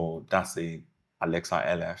Venice, or that's a Alexa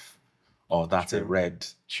LF, or that's a red.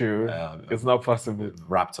 True. It's not possible.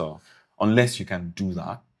 Raptor. Unless you can do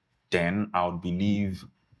that, then I would believe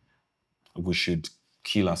we should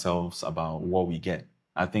kill ourselves about what we get.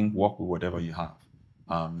 I think work with whatever you have.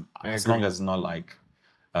 As long as it's not like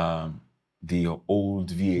the old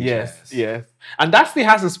VHS. Yes. And that still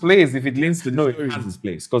has its place if it leans to the story. It has its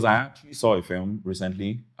place. Because I actually saw a film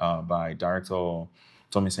recently by director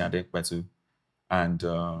Tomisin Adekpetu and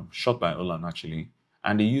shot by Olan actually.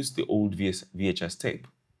 And they used the old VHS tape.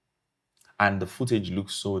 And the footage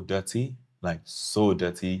looks so dirty, but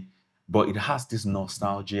it has this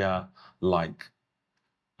nostalgia,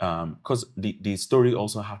 because the story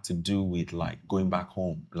also had to do with like going back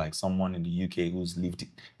home, like someone in the UK who's lived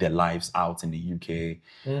their lives out in the UK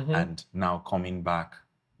and now coming back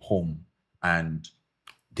home. And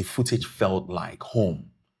the footage felt like home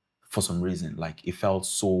for some reason. Like it felt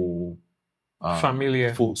so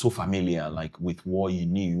familiar. So familiar, like with what you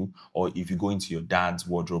knew. Or if you go into your dad's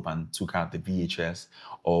wardrobe and took out the VHS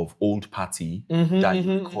of Old Party that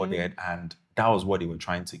you recorded, and that was what they were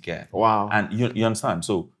trying to get. Wow. And you understand?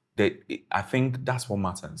 So I think that's what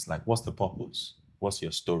matters. Like, what's the purpose? What's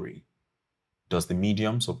your story? Does the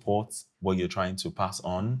medium support what you're trying to pass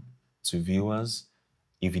on to viewers?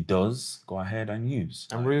 If it does, go ahead and use.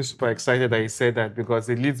 I'm really super excited that you said that, because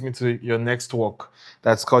it leads me to your next work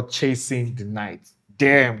that's called Chasing the Night.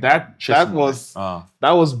 Damn, that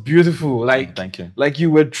was beautiful. Like, thank you. Like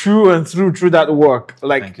you were true and through that work.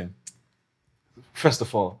 Like, thank you. First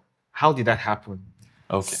of all, how did that happen?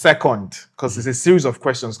 Okay. Second, because it's a series of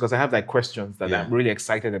questions, because I have like questions that I'm really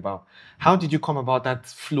excited about. How did you come about that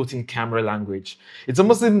floating camera language? It's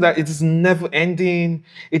almost like that it is never ending.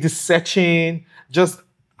 It is searching. Just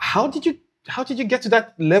how did you get to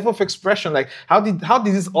that level of expression? Like how did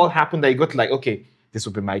this all happen that you got to like, okay, this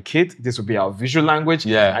will be my kid, this will be our visual language.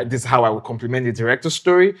 Yeah. This is how I will complement the director's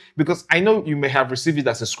story. Because I know you may have received it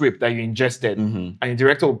as a script that you ingested, and the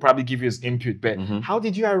director will probably give you his input. But how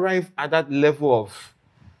did you arrive at that level of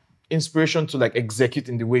inspiration to like execute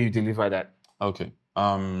in the way you deliver that? Okay.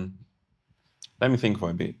 Let me think for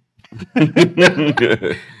a bit.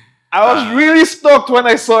 I was really stoked when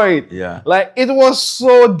I saw it. Yeah. Like it was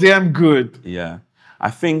so damn good. Yeah. I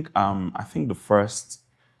think the first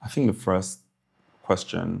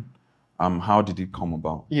question, how did it come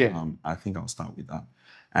about? Yeah. I think I'll start with that.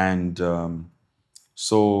 And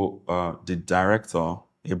so the director,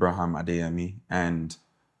 Abraham Adeyemi, and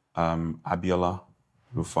Abiola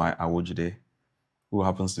Rufai Awojide, who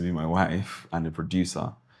happens to be my wife, and the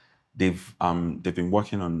producer, they've been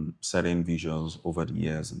working on certain visuals over the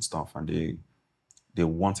years and stuff, and they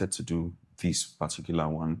wanted to do this particular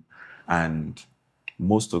one. And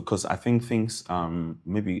most of, because I think things,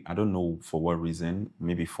 maybe, I don't know for what reason,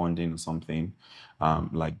 maybe funding or something,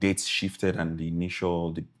 like dates shifted, and the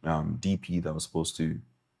initial DP that was supposed to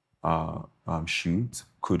shoot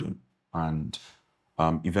couldn't. And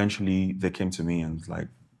eventually they came to me and was like,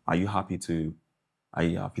 are you happy to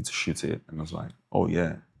shoot it? And I was like, oh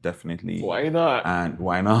yeah, definitely. Why not? And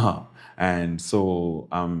why not? And so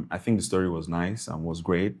I think the story was nice and was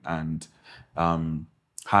great, and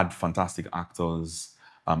had fantastic actors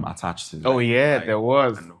attached to it. Oh yeah, Like, there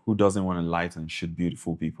was. and who doesn't want to light and shoot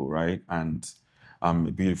beautiful people, right? And a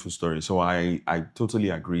beautiful story. So I totally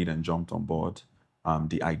agreed and jumped on board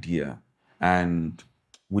the idea. And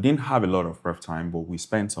we didn't have a lot of prep time, but we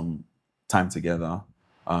spent some time together,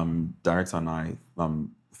 director and I,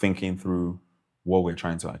 thinking through what we're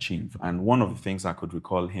trying to achieve. And one of the things I could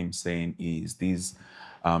recall him saying is these,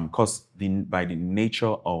 because by the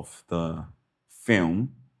nature of the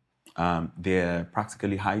film, they're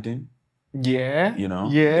practically hiding. Yeah. You know,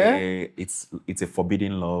 Yeah. it's a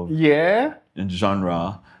forbidden love Yeah.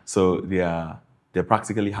 genre, so they're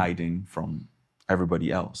practically hiding from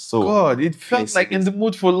everybody else. So God, it felt Yes, like it in is. the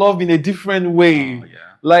mood for love in a different way. Oh, yeah.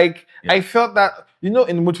 Like Yeah. I felt that, in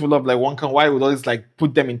the mood for love, like one can why would always like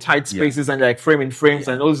put them in tight spaces and like frame in frames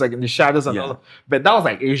and always like in the shadows and all. But that was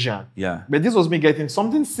like Asian. Yeah. But this was me getting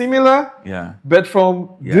something similar. Yeah. But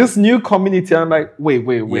from this new community, I'm like,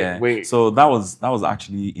 wait. So that was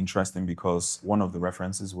actually interesting, because one of the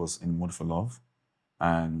references was in Mood for Love,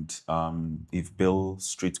 and if Bill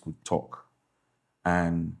Street could talk.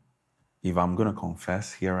 And if I'm gonna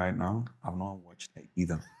confess here right now, I've not watched it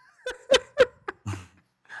either.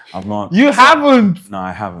 I've not. You haven't. No,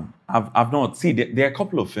 I haven't. I've not. See, there are a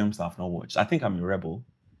couple of films I've not watched. I think I'm a rebel.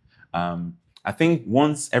 I think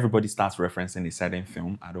once everybody starts referencing a certain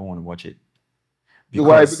film, I don't want to watch it.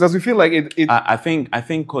 Why? Because we feel like it. I think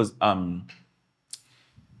because I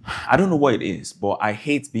don't know what it is, but I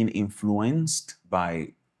hate being influenced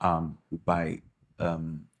by a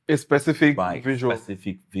specific visual.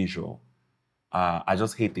 specific visual. I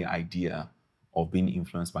just hate the idea of being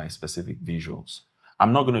influenced by specific visuals.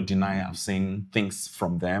 I'm not going to deny I've seen things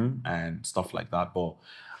from them and stuff like that, but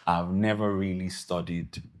I've never really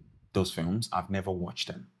studied those films. I've never watched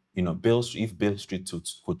them. You know, if Bill Street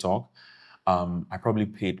could talk, I probably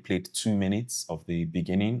played 2 minutes of the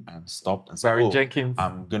beginning and stopped and said, Barry Jenkins.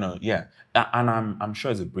 I'm gonna, and I'm sure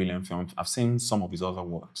it's a brilliant film. I've seen some of his other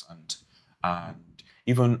works, and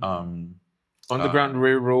even Underground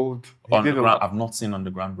Railroad. I've not seen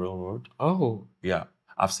Underground Railroad. Oh. Yeah,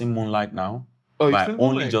 I've seen Moonlight now. Oh, but I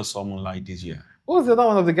only just saw Moonlight this year. What was the other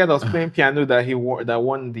one of the guy that was playing piano that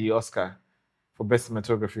won the Oscar for best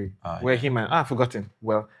cinematography? Where him and I've forgotten.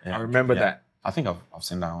 Well, I remember that. I think I've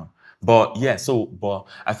seen that one. But yeah, but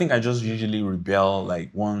I think I just usually rebel, like,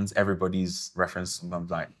 once everybody's reference, sometimes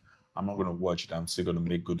like, I'm not gonna watch it, I'm still gonna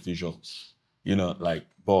make good visuals. You know, like,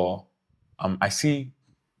 but I see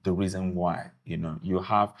the reason why, you know,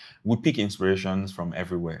 we pick inspirations from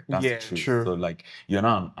everywhere. That's the truth. True. So like, you're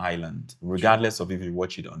not an island, regardless of if you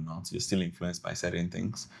watch it or not, you're still influenced by certain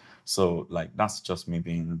things. So like, that's just me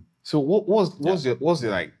being. So what was your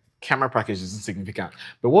like camera package is insignificant,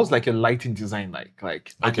 but what was like your lighting design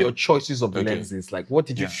like and your choices of the lenses? Like, what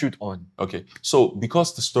did you shoot on? Okay, so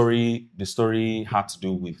because the story had to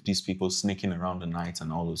do with these people sneaking around the night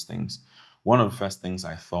and all those things, one of the first things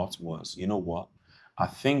I thought was, you know what? I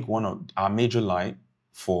think one of our major light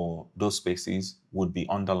for those spaces would be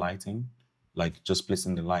under lighting, like just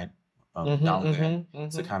placing the light down there.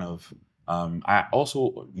 So kind of, I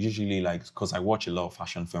also usually like, because I watch a lot of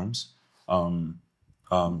fashion films,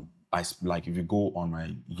 I like, if you go on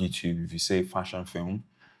my YouTube, if you say fashion film,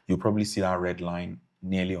 you'll probably see that red line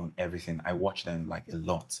nearly on everything. I watch them like a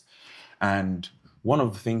lot. And one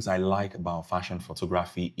of the things I like about fashion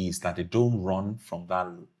photography is that they don't run from that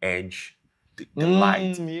edge, the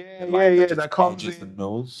light. That comes in the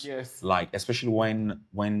nose. Yes. Like, especially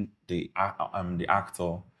when the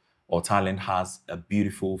actor or talent has a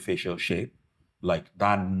beautiful facial shape, like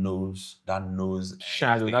that nose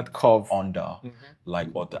Shadow, thing that curve. under, like,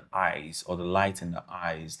 or the eyes, or the light in the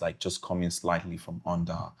eyes, like just coming slightly from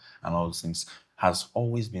under, and all those things has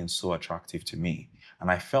always been so attractive to me. And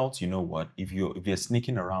I felt, you know what, if you're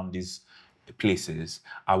sneaking around these places,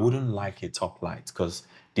 I wouldn't like a top light, because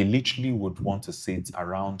they literally would want to sit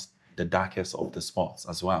around the darkest of the spots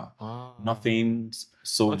as well. Nothing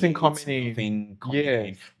so Nothing lit, coming in. nothing coming Yes.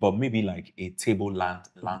 in, but maybe like a table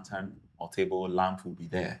lantern or table lamp will be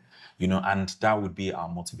there, you know, and that would be our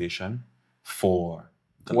motivation for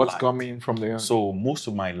the What's light. coming from the So most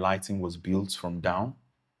of my lighting was built from down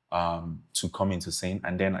to come into scene,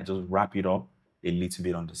 and then I just wrap it up a little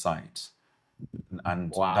bit on the sides,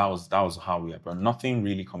 and Wow. that was how we are. But nothing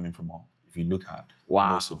really coming from up. If you look at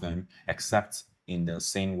Wow. most of them, except in the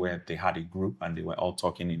scene where they had a group and they were all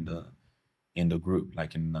talking in the group,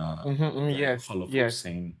 like in very yes, colorful yes.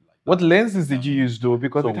 scene. Like What that. lenses did you use though?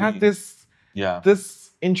 Because So it had we- this Yeah,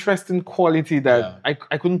 this interesting quality that Yeah.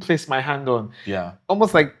 I couldn't place my hand on. yeah,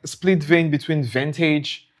 Almost like split vein between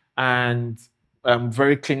vintage and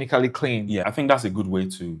very clinically clean. yeah. I think that's a good way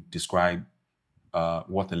to describe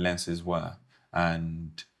what the lenses were,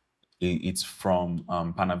 and it's from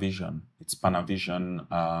Panavision. It's Panavision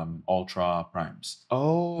Ultra Primes.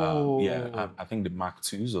 Oh. I think the Mark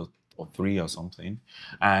twos or three or something,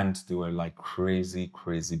 and they were like crazy,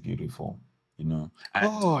 crazy beautiful, you know. And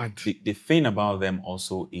God. the thing about them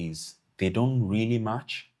also is they don't really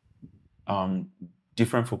match.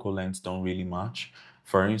 Different focal lengths don't really match.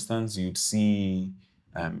 For instance, you'd see,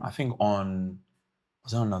 I think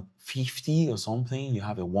was it on a 50 or something, you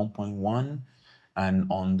have a 1.1, and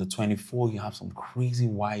on the 24 you have some crazy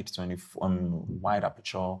wide 24 wide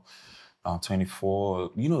aperture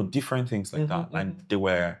 24, you know, different things like that. And they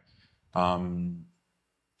were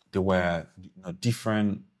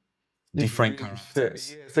different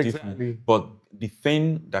characters. Yes, exactly. But the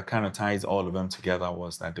thing that kind of ties all of them together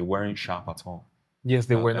was that they weren't sharp at all. Yes,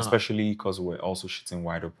 they were not. Especially because we're also shooting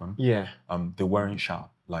wide open. Yeah. They weren't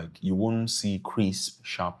sharp. Like you wouldn't see crisp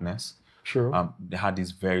sharpness. Sure. They had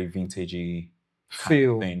this very vintagey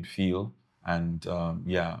feel. And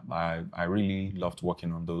I really loved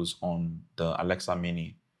working on those on the Alexa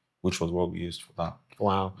Mini, which was what we used for that.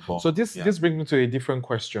 Wow. But, So this brings me to a different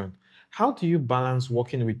question. How do you balance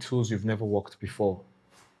working with tools you've never worked before?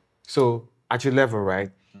 So at your level,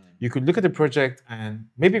 right? You could look at the project and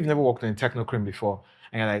maybe you've never worked on a technocrane before,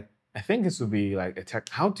 and you're like, I think this would be like a tech.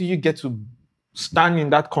 How do you get to stand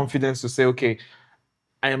in that confidence to say, okay,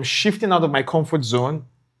 I am shifting out of my comfort zone.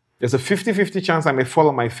 There's a 50-50 chance I may fall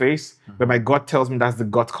on my face, but my gut tells me that's the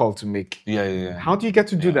gut call to make. Yeah. How do you get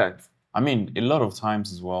to do that? I mean, a lot of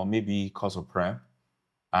times as well, maybe because of prep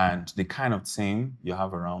and the kind of team you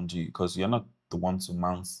have around you, because you're not the one to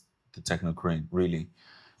mount the technocrane, really.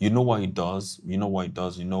 You know what it does, you know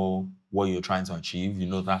what you're trying to achieve, you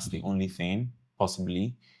know that's the only thing,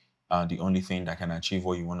 possibly, the only thing that can achieve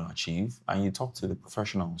what you want to achieve. And you talk to the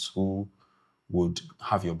professionals who would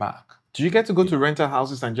have your back. Do you get to go to rental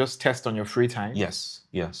houses and just test on your free time? Yes,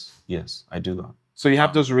 I do that. So you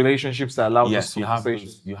have those relationships that allow Yes, those you have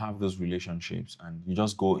conversations. you have those relationships, and you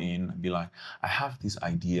just go in and be like, I have this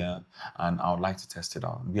idea and I would like to test it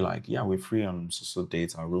out. And be like, yeah, we're free on so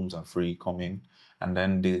dates, our rooms are free, come in. And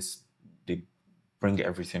then they bring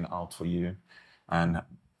everything out for you, and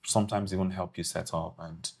sometimes even help you set up.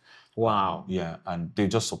 And Wow. And they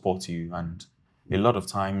just support you. And a lot of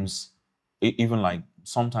times, even like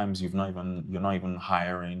sometimes you're not even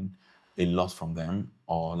hiring a lot from them,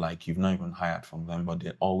 or like you've not even hired from them, but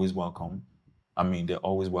they're always welcome. I mean, they're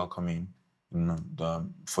always welcoming, you know,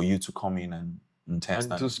 for you to come in and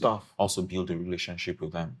test and do stuff. Also build a relationship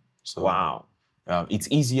with them. So Wow. it's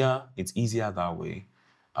easier that way.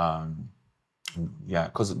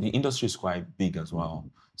 Because the industry is quite big as well.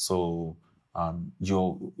 So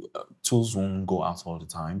your tools won't go out all the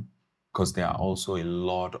time, because there are also a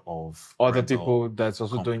lot of Other people that's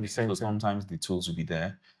also doing the companies. same So thing. sometimes the tools will be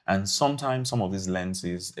there, and sometimes some of these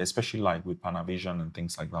lenses, especially like with Panavision and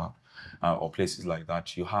things like that, or places like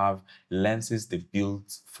that, you have lenses they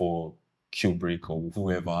built for Kubrick or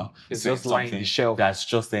whoever. It's just lying on the shelf. That's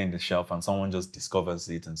just there in the shelf, and someone just discovers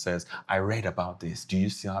it and says, I read about this. Do you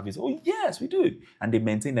still have it? Oh, yes, we do. And they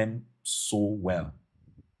maintain them so well.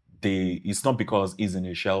 It's not because it's in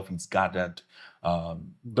a shelf, it's gathered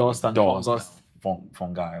Dust and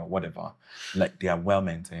fungi or whatever. Like they are well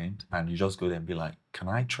maintained, and you just go there and be like, can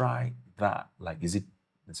I try that? Like, is it?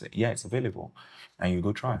 They say, yeah, it's available. And you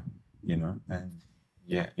go try, you know? And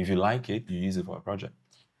yeah, if you like it, you use it for a project.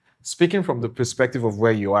 Speaking from the perspective of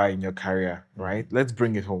where you are in your career, right? Let's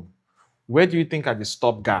bring it home. Where do you think are the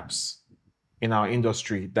stop gaps in our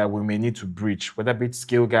industry that we may need to breach, whether it be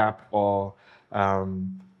skill gap or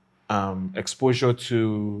um, exposure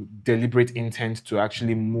to deliberate intent to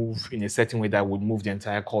actually move in a certain way that would move the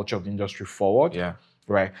entire culture of the industry forward? Yeah.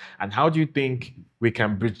 Right. And how do you think we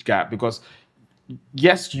can bridge gap? Because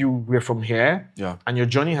yes, you were from here, Yeah. and your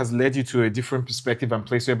journey has led you to a different perspective and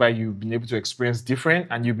place whereby you've been able to experience different,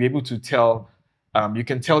 and you'll be able to tell, you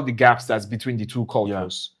can tell the gaps that's between the two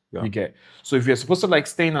cultures. Yeah. You get. So if you're supposed to like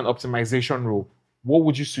stay in an optimization role, what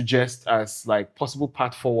would you suggest as like possible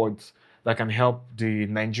path forward that can help the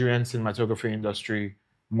Nigerian cinematography industry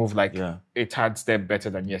move like a tad step better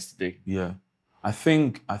than yesterday? Yeah. I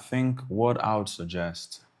think what I would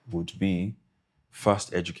suggest would be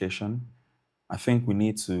first education. I think we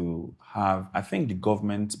need to have, I think the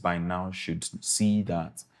government by now should see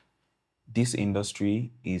that this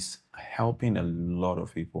industry is helping a lot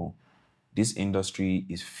of people. This industry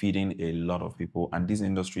is feeding a lot of people, and this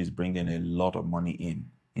industry is bringing a lot of money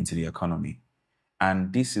into the economy.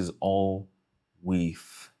 And this is all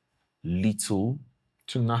with little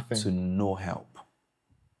To nothing. to no help.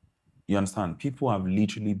 You understand? People have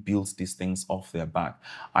literally built these things off their back.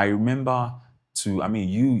 I remember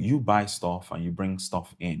you buy stuff and you bring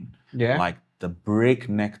stuff in. Yeah. Like the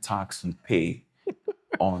breakneck tax you pay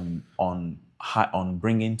on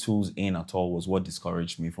bringing tools in at all was what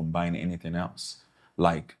discouraged me from buying anything else.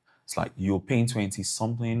 Like it's like you're paying 20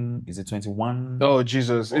 something. Is it 21? Oh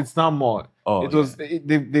Jesus, it's not more. Oh, it was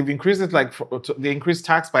they've increased it like they increased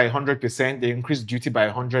tax by 100%. They increased duty by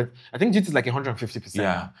 100. I think duty is like 150%.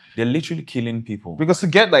 Yeah, they're literally killing people. Because to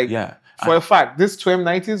get like Yeah. for a fact, this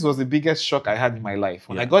 1290s was the biggest shock I had in my life.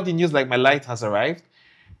 When I got the news like my light has arrived,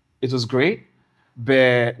 it was great.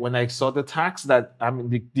 But when I saw the tax that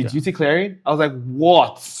the duty clearing, I was like,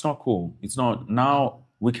 what? It's not cool. It's not. Now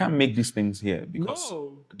we can't make these things here because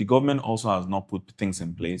the government also has not put things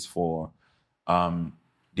in place for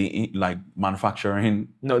the like manufacturing.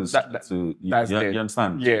 No, you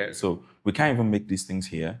understand? Yeah. So we can't even make these things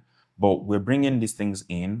here, but we're bringing these things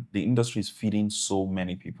in. The industry is feeding so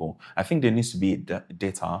many people. I think there needs to be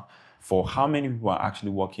data for how many people are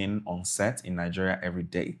actually working on set in Nigeria every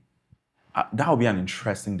day. That would be an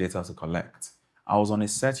interesting data to collect. I was on a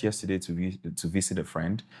set yesterday to visit a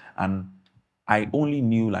friend, and I only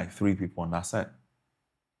knew like 3 people on that set.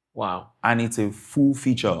 Wow. And it's a full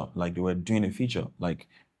feature, like they were doing a feature, like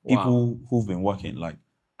people who've been working. Like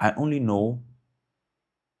I only know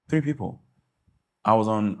 3 people.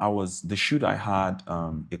 The shoot I had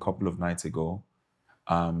a couple of nights ago,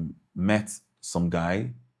 met some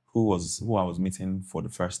guy who I was meeting for the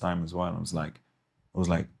first time as well. And I was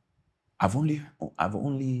like, I've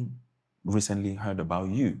only recently heard about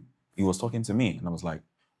you. He was talking to me, and I was like,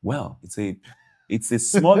 well, it's a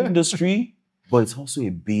small industry, but it's also a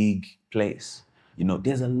big place. You know,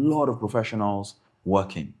 there's a lot of professionals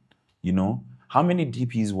working. You know, how many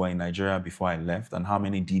DPs were in Nigeria before I left, and how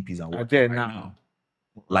many DPs are working there right now?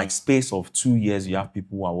 Like space of 2 years, you have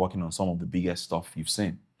people who are working on some of the biggest stuff you've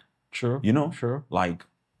seen. True. You know, True. like,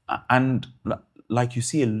 and like you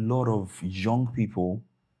see a lot of young people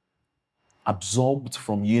absorbed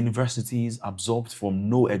from universities, absorbed from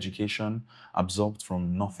no education, absorbed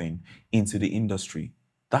from nothing into the industry.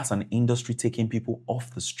 That's an industry taking people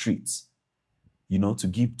off the streets, you know,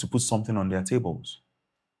 to put something on their tables.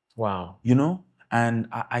 Wow. You know, and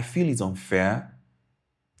I feel it's unfair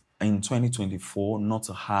in 2024 not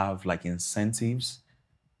to have like incentives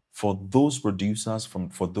for those producers,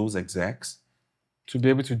 for those execs to be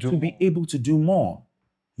able to do more,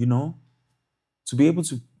 you know, to be able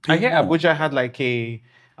to pay I hear more. Abuja had like a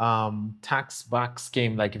tax back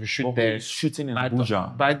scheme, like if you shoot there. Shooting in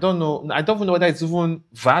Abuja. But I don't know. I don't even know whether it's even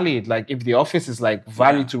valid. Like if the office is like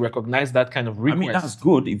valid to recognize that kind of request. I mean, that's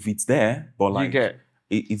good if it's there, but like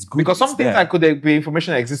it's good because some things there. could be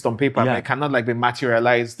information that exists on paper, but it cannot like be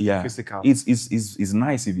materialized physical. It's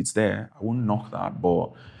nice if it's there. I won't knock that,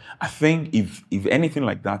 but I think if anything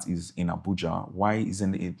like that is in Abuja, why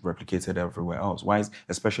isn't it replicated everywhere else? Why is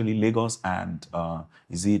especially Lagos and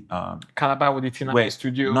is it Calabar with the Tinapa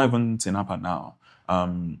studio? Not even Tinapa now.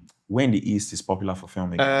 Where in the East is popular for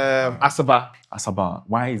filmmaking? Asaba.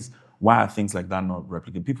 Why are things like that not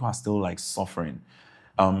replicated? People are still like suffering.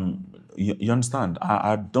 You understand?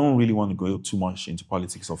 I don't really want to go too much into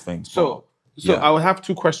politics of things. So I would have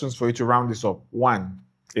 2 questions for you to round this up. One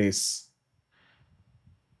is,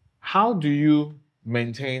 how do you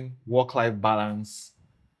maintain work-life balance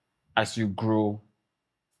as you grow,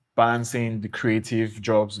 balancing the creative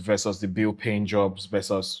jobs versus the bill-paying jobs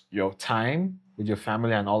versus your time with your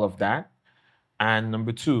family and all of that? And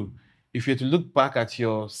number 2, if you had to look back at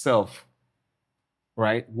yourself,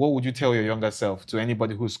 right? What would you tell your younger self, to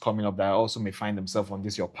anybody who's coming up that also may find themselves on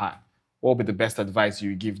this your path? What would be the best advice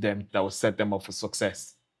you give them that will set them up for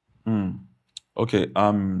success? Okay.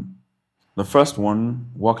 The first one,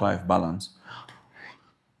 work-life balance.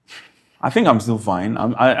 I think I'm still fine.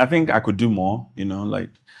 I think I could do more.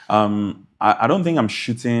 I don't think I'm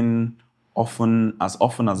shooting often as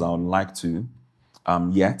I would like to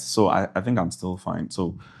yet. So I think I'm still fine.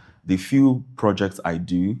 So the few projects I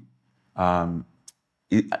do,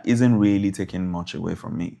 it isn't really taking much away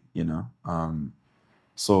from me.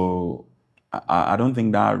 So I don't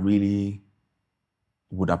think that really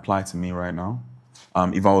would apply to me right now.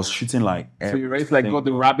 If I was shooting like So you're ready to like go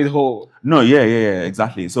the rabbit hole. No, yeah,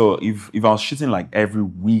 exactly. So if I was shooting like every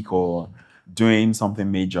week or doing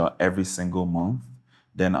something major every single month,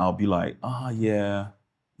 then I'll be like, yeah,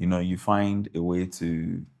 you find a way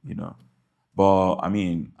to, But I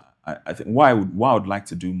mean, I think what I would like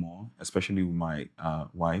to do more, especially with my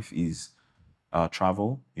wife, is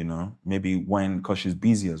travel. Maybe because she's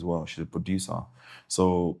busy as well, she's a producer.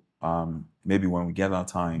 So maybe when we get that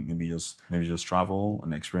time, maybe just travel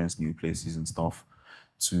and experience new places and stuff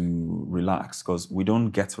to relax, because we don't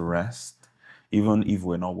get to rest. Even if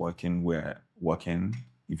we're not working, we're working,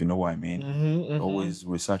 if you know what I mean. Always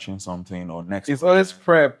researching something or next. It's always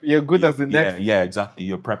prep. You're good as the next. Yeah, exactly.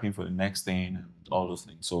 You're prepping for the next thing and all those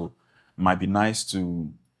things. So it might be nice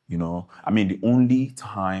to, I mean, the only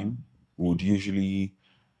time would usually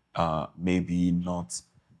maybe not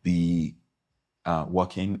be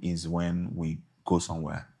working is when we go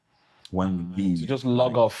somewhere. When we leave, to just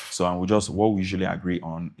log off. So what we usually agree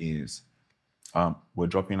on is we're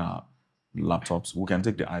dropping our laptops. We can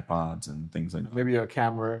take the iPads and things like that. Maybe your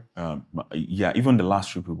camera. Yeah, even the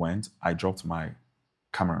last trip we went, I dropped my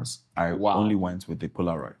cameras. I only went with the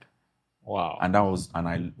Polaroid. Wow. And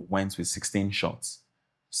I went with 16 shots.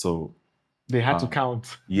 So they had to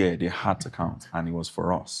count. Yeah, they had to count, and it was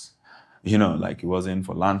for us. Like it wasn't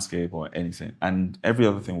for landscape or anything. And every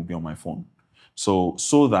other thing will be on my phone. So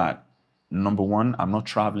that, number one, I'm not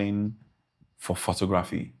traveling for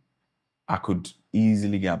photography. I could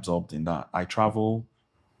easily get absorbed in that. I travel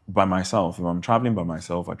by myself. If I'm traveling by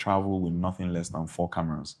myself, I travel with nothing less than 4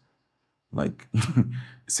 cameras, like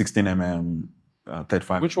 16mm,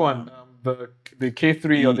 35. Which one? The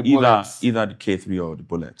K3 or the bullets? Either the K3 or the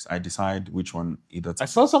bullets. I decide which one either. I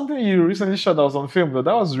saw something you recently shot that was on film, though.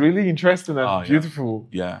 That was really interesting and beautiful.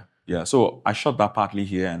 Yeah. So I shot that partly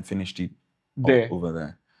here and finished it over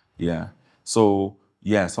there. Yeah. So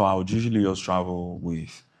I would usually just travel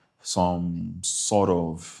with some sort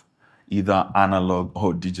of either analog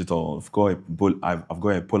or digital. I've got a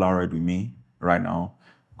Polaroid with me right now.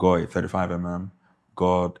 Got a 35mm.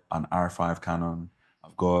 Got an R5 Canon.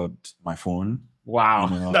 I've got my phone.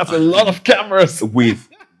 Wow, that's a lot of cameras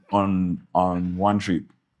on one trip.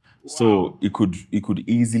 Wow. So it could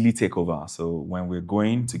easily take over. So when we're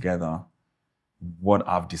going together, what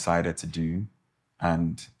I've decided to do,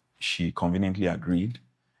 and she conveniently agreed,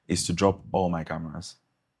 is to drop all my cameras,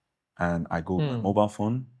 and I go with my mobile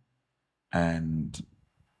phone, and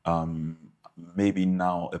maybe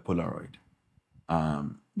now a Polaroid.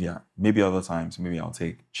 Maybe other times, maybe I'll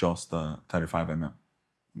take just the 35mm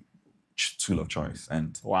tool of choice.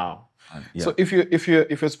 And wow. So if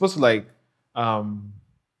you're supposed to like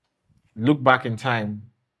look back in time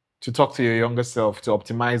to talk to your younger self to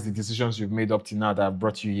optimize the decisions you've made up to now that have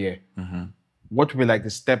brought you here, what would be like the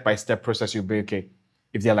step-by-step process you'll be, okay,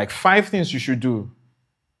 if there are like 5 things you should do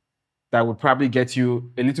that would probably get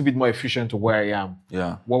you a little bit more efficient to where I am,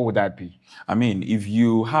 what would that be? I mean, if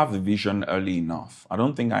you have the vision early enough, I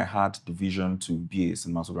don't think I had the vision to be a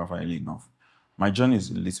cinematographer early enough. My journey is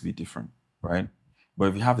a little bit different, right? But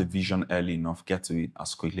if you have the vision early enough, get to it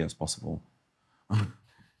as quickly as possible.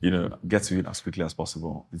 Get to it as quickly as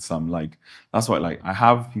possible. It's that's why I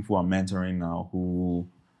have people I'm mentoring now who,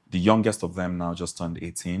 the youngest of them now just turned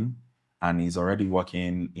 18, and he's already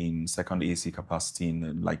working in second AC capacity.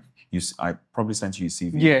 I probably sent you a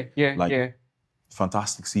CV. Yeah.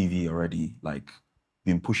 Fantastic CV already.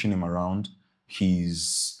 Been pushing him around.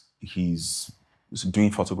 He's doing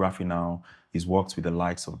photography now. He's worked with the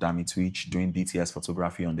likes of Dami Twitch, doing BTS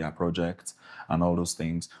photography on their project and all those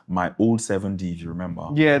things. My old 7D, if you remember.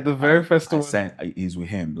 Yeah, the very first one. Is with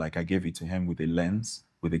him. I gave it to him with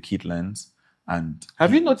a kit lens. And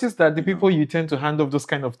have you noticed that the people you tend to hand off those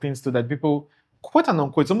kind of things to, that people, quote and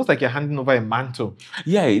unquote, it's almost like you're handing over a mantle.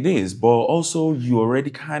 Yeah, it is. But also you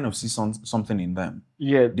already kind of see something in them.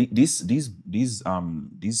 Yeah. This is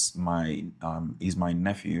my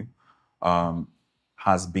nephew.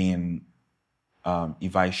 Has been,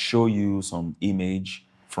 if I show you some image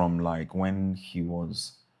from when he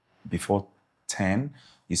was before 10,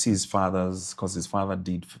 you see his father's, because his father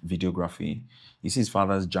did videography. You see his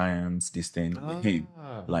father's giants, this thing with him.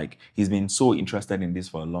 Like, he's been so interested in this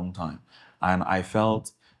for a long time. And I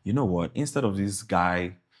felt, you know what, instead of this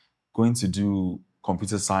guy going to do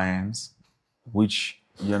computer science, which,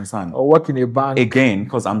 you understand? Or work in a bank. Again,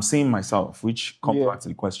 because I'm seeing myself, which comes back to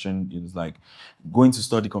the question, is like going to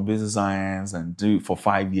study computer science and do it for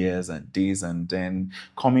 5 years and this, and then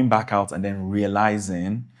coming back out and then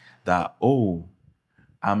realizing that, oh,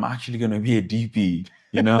 I'm actually going to be a DP.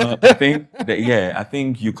 You know, I think that, yeah, I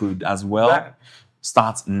think you could as well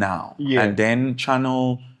start now and then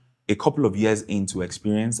channel a couple of years into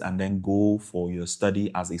experience and then go for your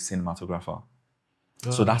study as a cinematographer.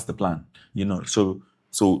 So that's the plan, you know. So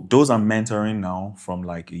those I'm mentoring now from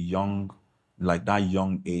like a young, like that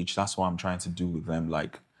young age. That's what I'm trying to do with them.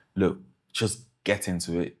 Like, look, just get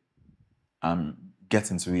into it.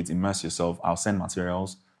 Get into it, immerse yourself. I'll send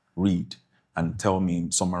materials, read, and tell me,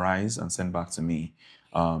 summarize, and send back to me.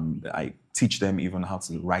 I teach them even how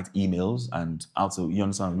to write emails and how to, you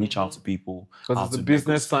understand, reach out to people. Because it's the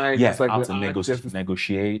business side. Yeah, it's like how to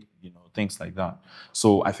negotiate, you know, things like that.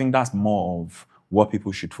 So I think that's more of what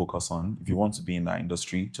people should focus on. If you want to be in that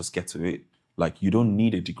industry, just get to it. Like, you don't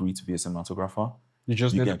need a degree to be a cinematographer. You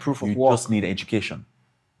just need proof of work. You just need education,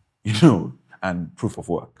 you know, and proof of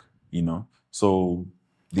work, you know. So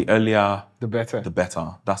the earlier, the better. The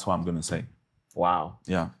better. That's what I'm going to say. Wow.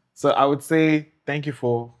 Yeah. So I would say thank you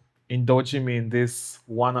for indulging me in this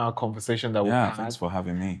 1 hour conversation that we had. Yeah, thanks for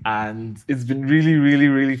having me. And it's been really, really,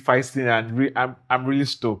 really feisty, and I'm really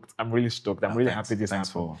stoked. I'm really stoked. I'm really happy this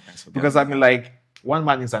happened. Thanks for because I mean, like, one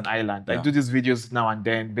man is an island. I Yeah. do these videos now and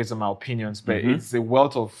then based on my opinions, but it's a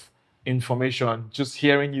wealth of information. Just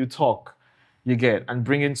hearing you talk, you get, and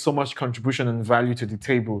bringing so much contribution and value to the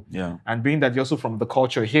table. Yeah. And being that you're also from the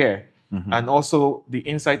culture here, and also the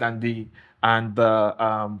insight and the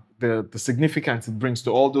significance it brings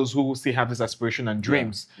to all those who still have this aspiration and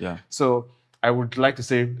dreams. Yeah. So I would like to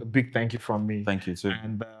say a big thank you from me. Thank you too.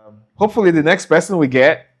 And hopefully the next person we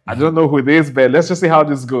get, I don't know who it is, but let's just see how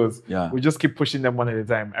this goes. Yeah. We just keep pushing them one at a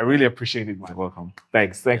time. I really appreciate it, man. You're welcome.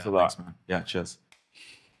 Thanks a lot. Thanks, man. Yeah, cheers.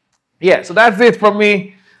 Yeah, so that's it from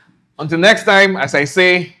me. Until next time, as I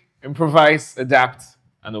say, improvise, adapt,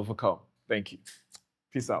 and overcome. Thank you.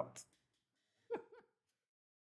 Peace out.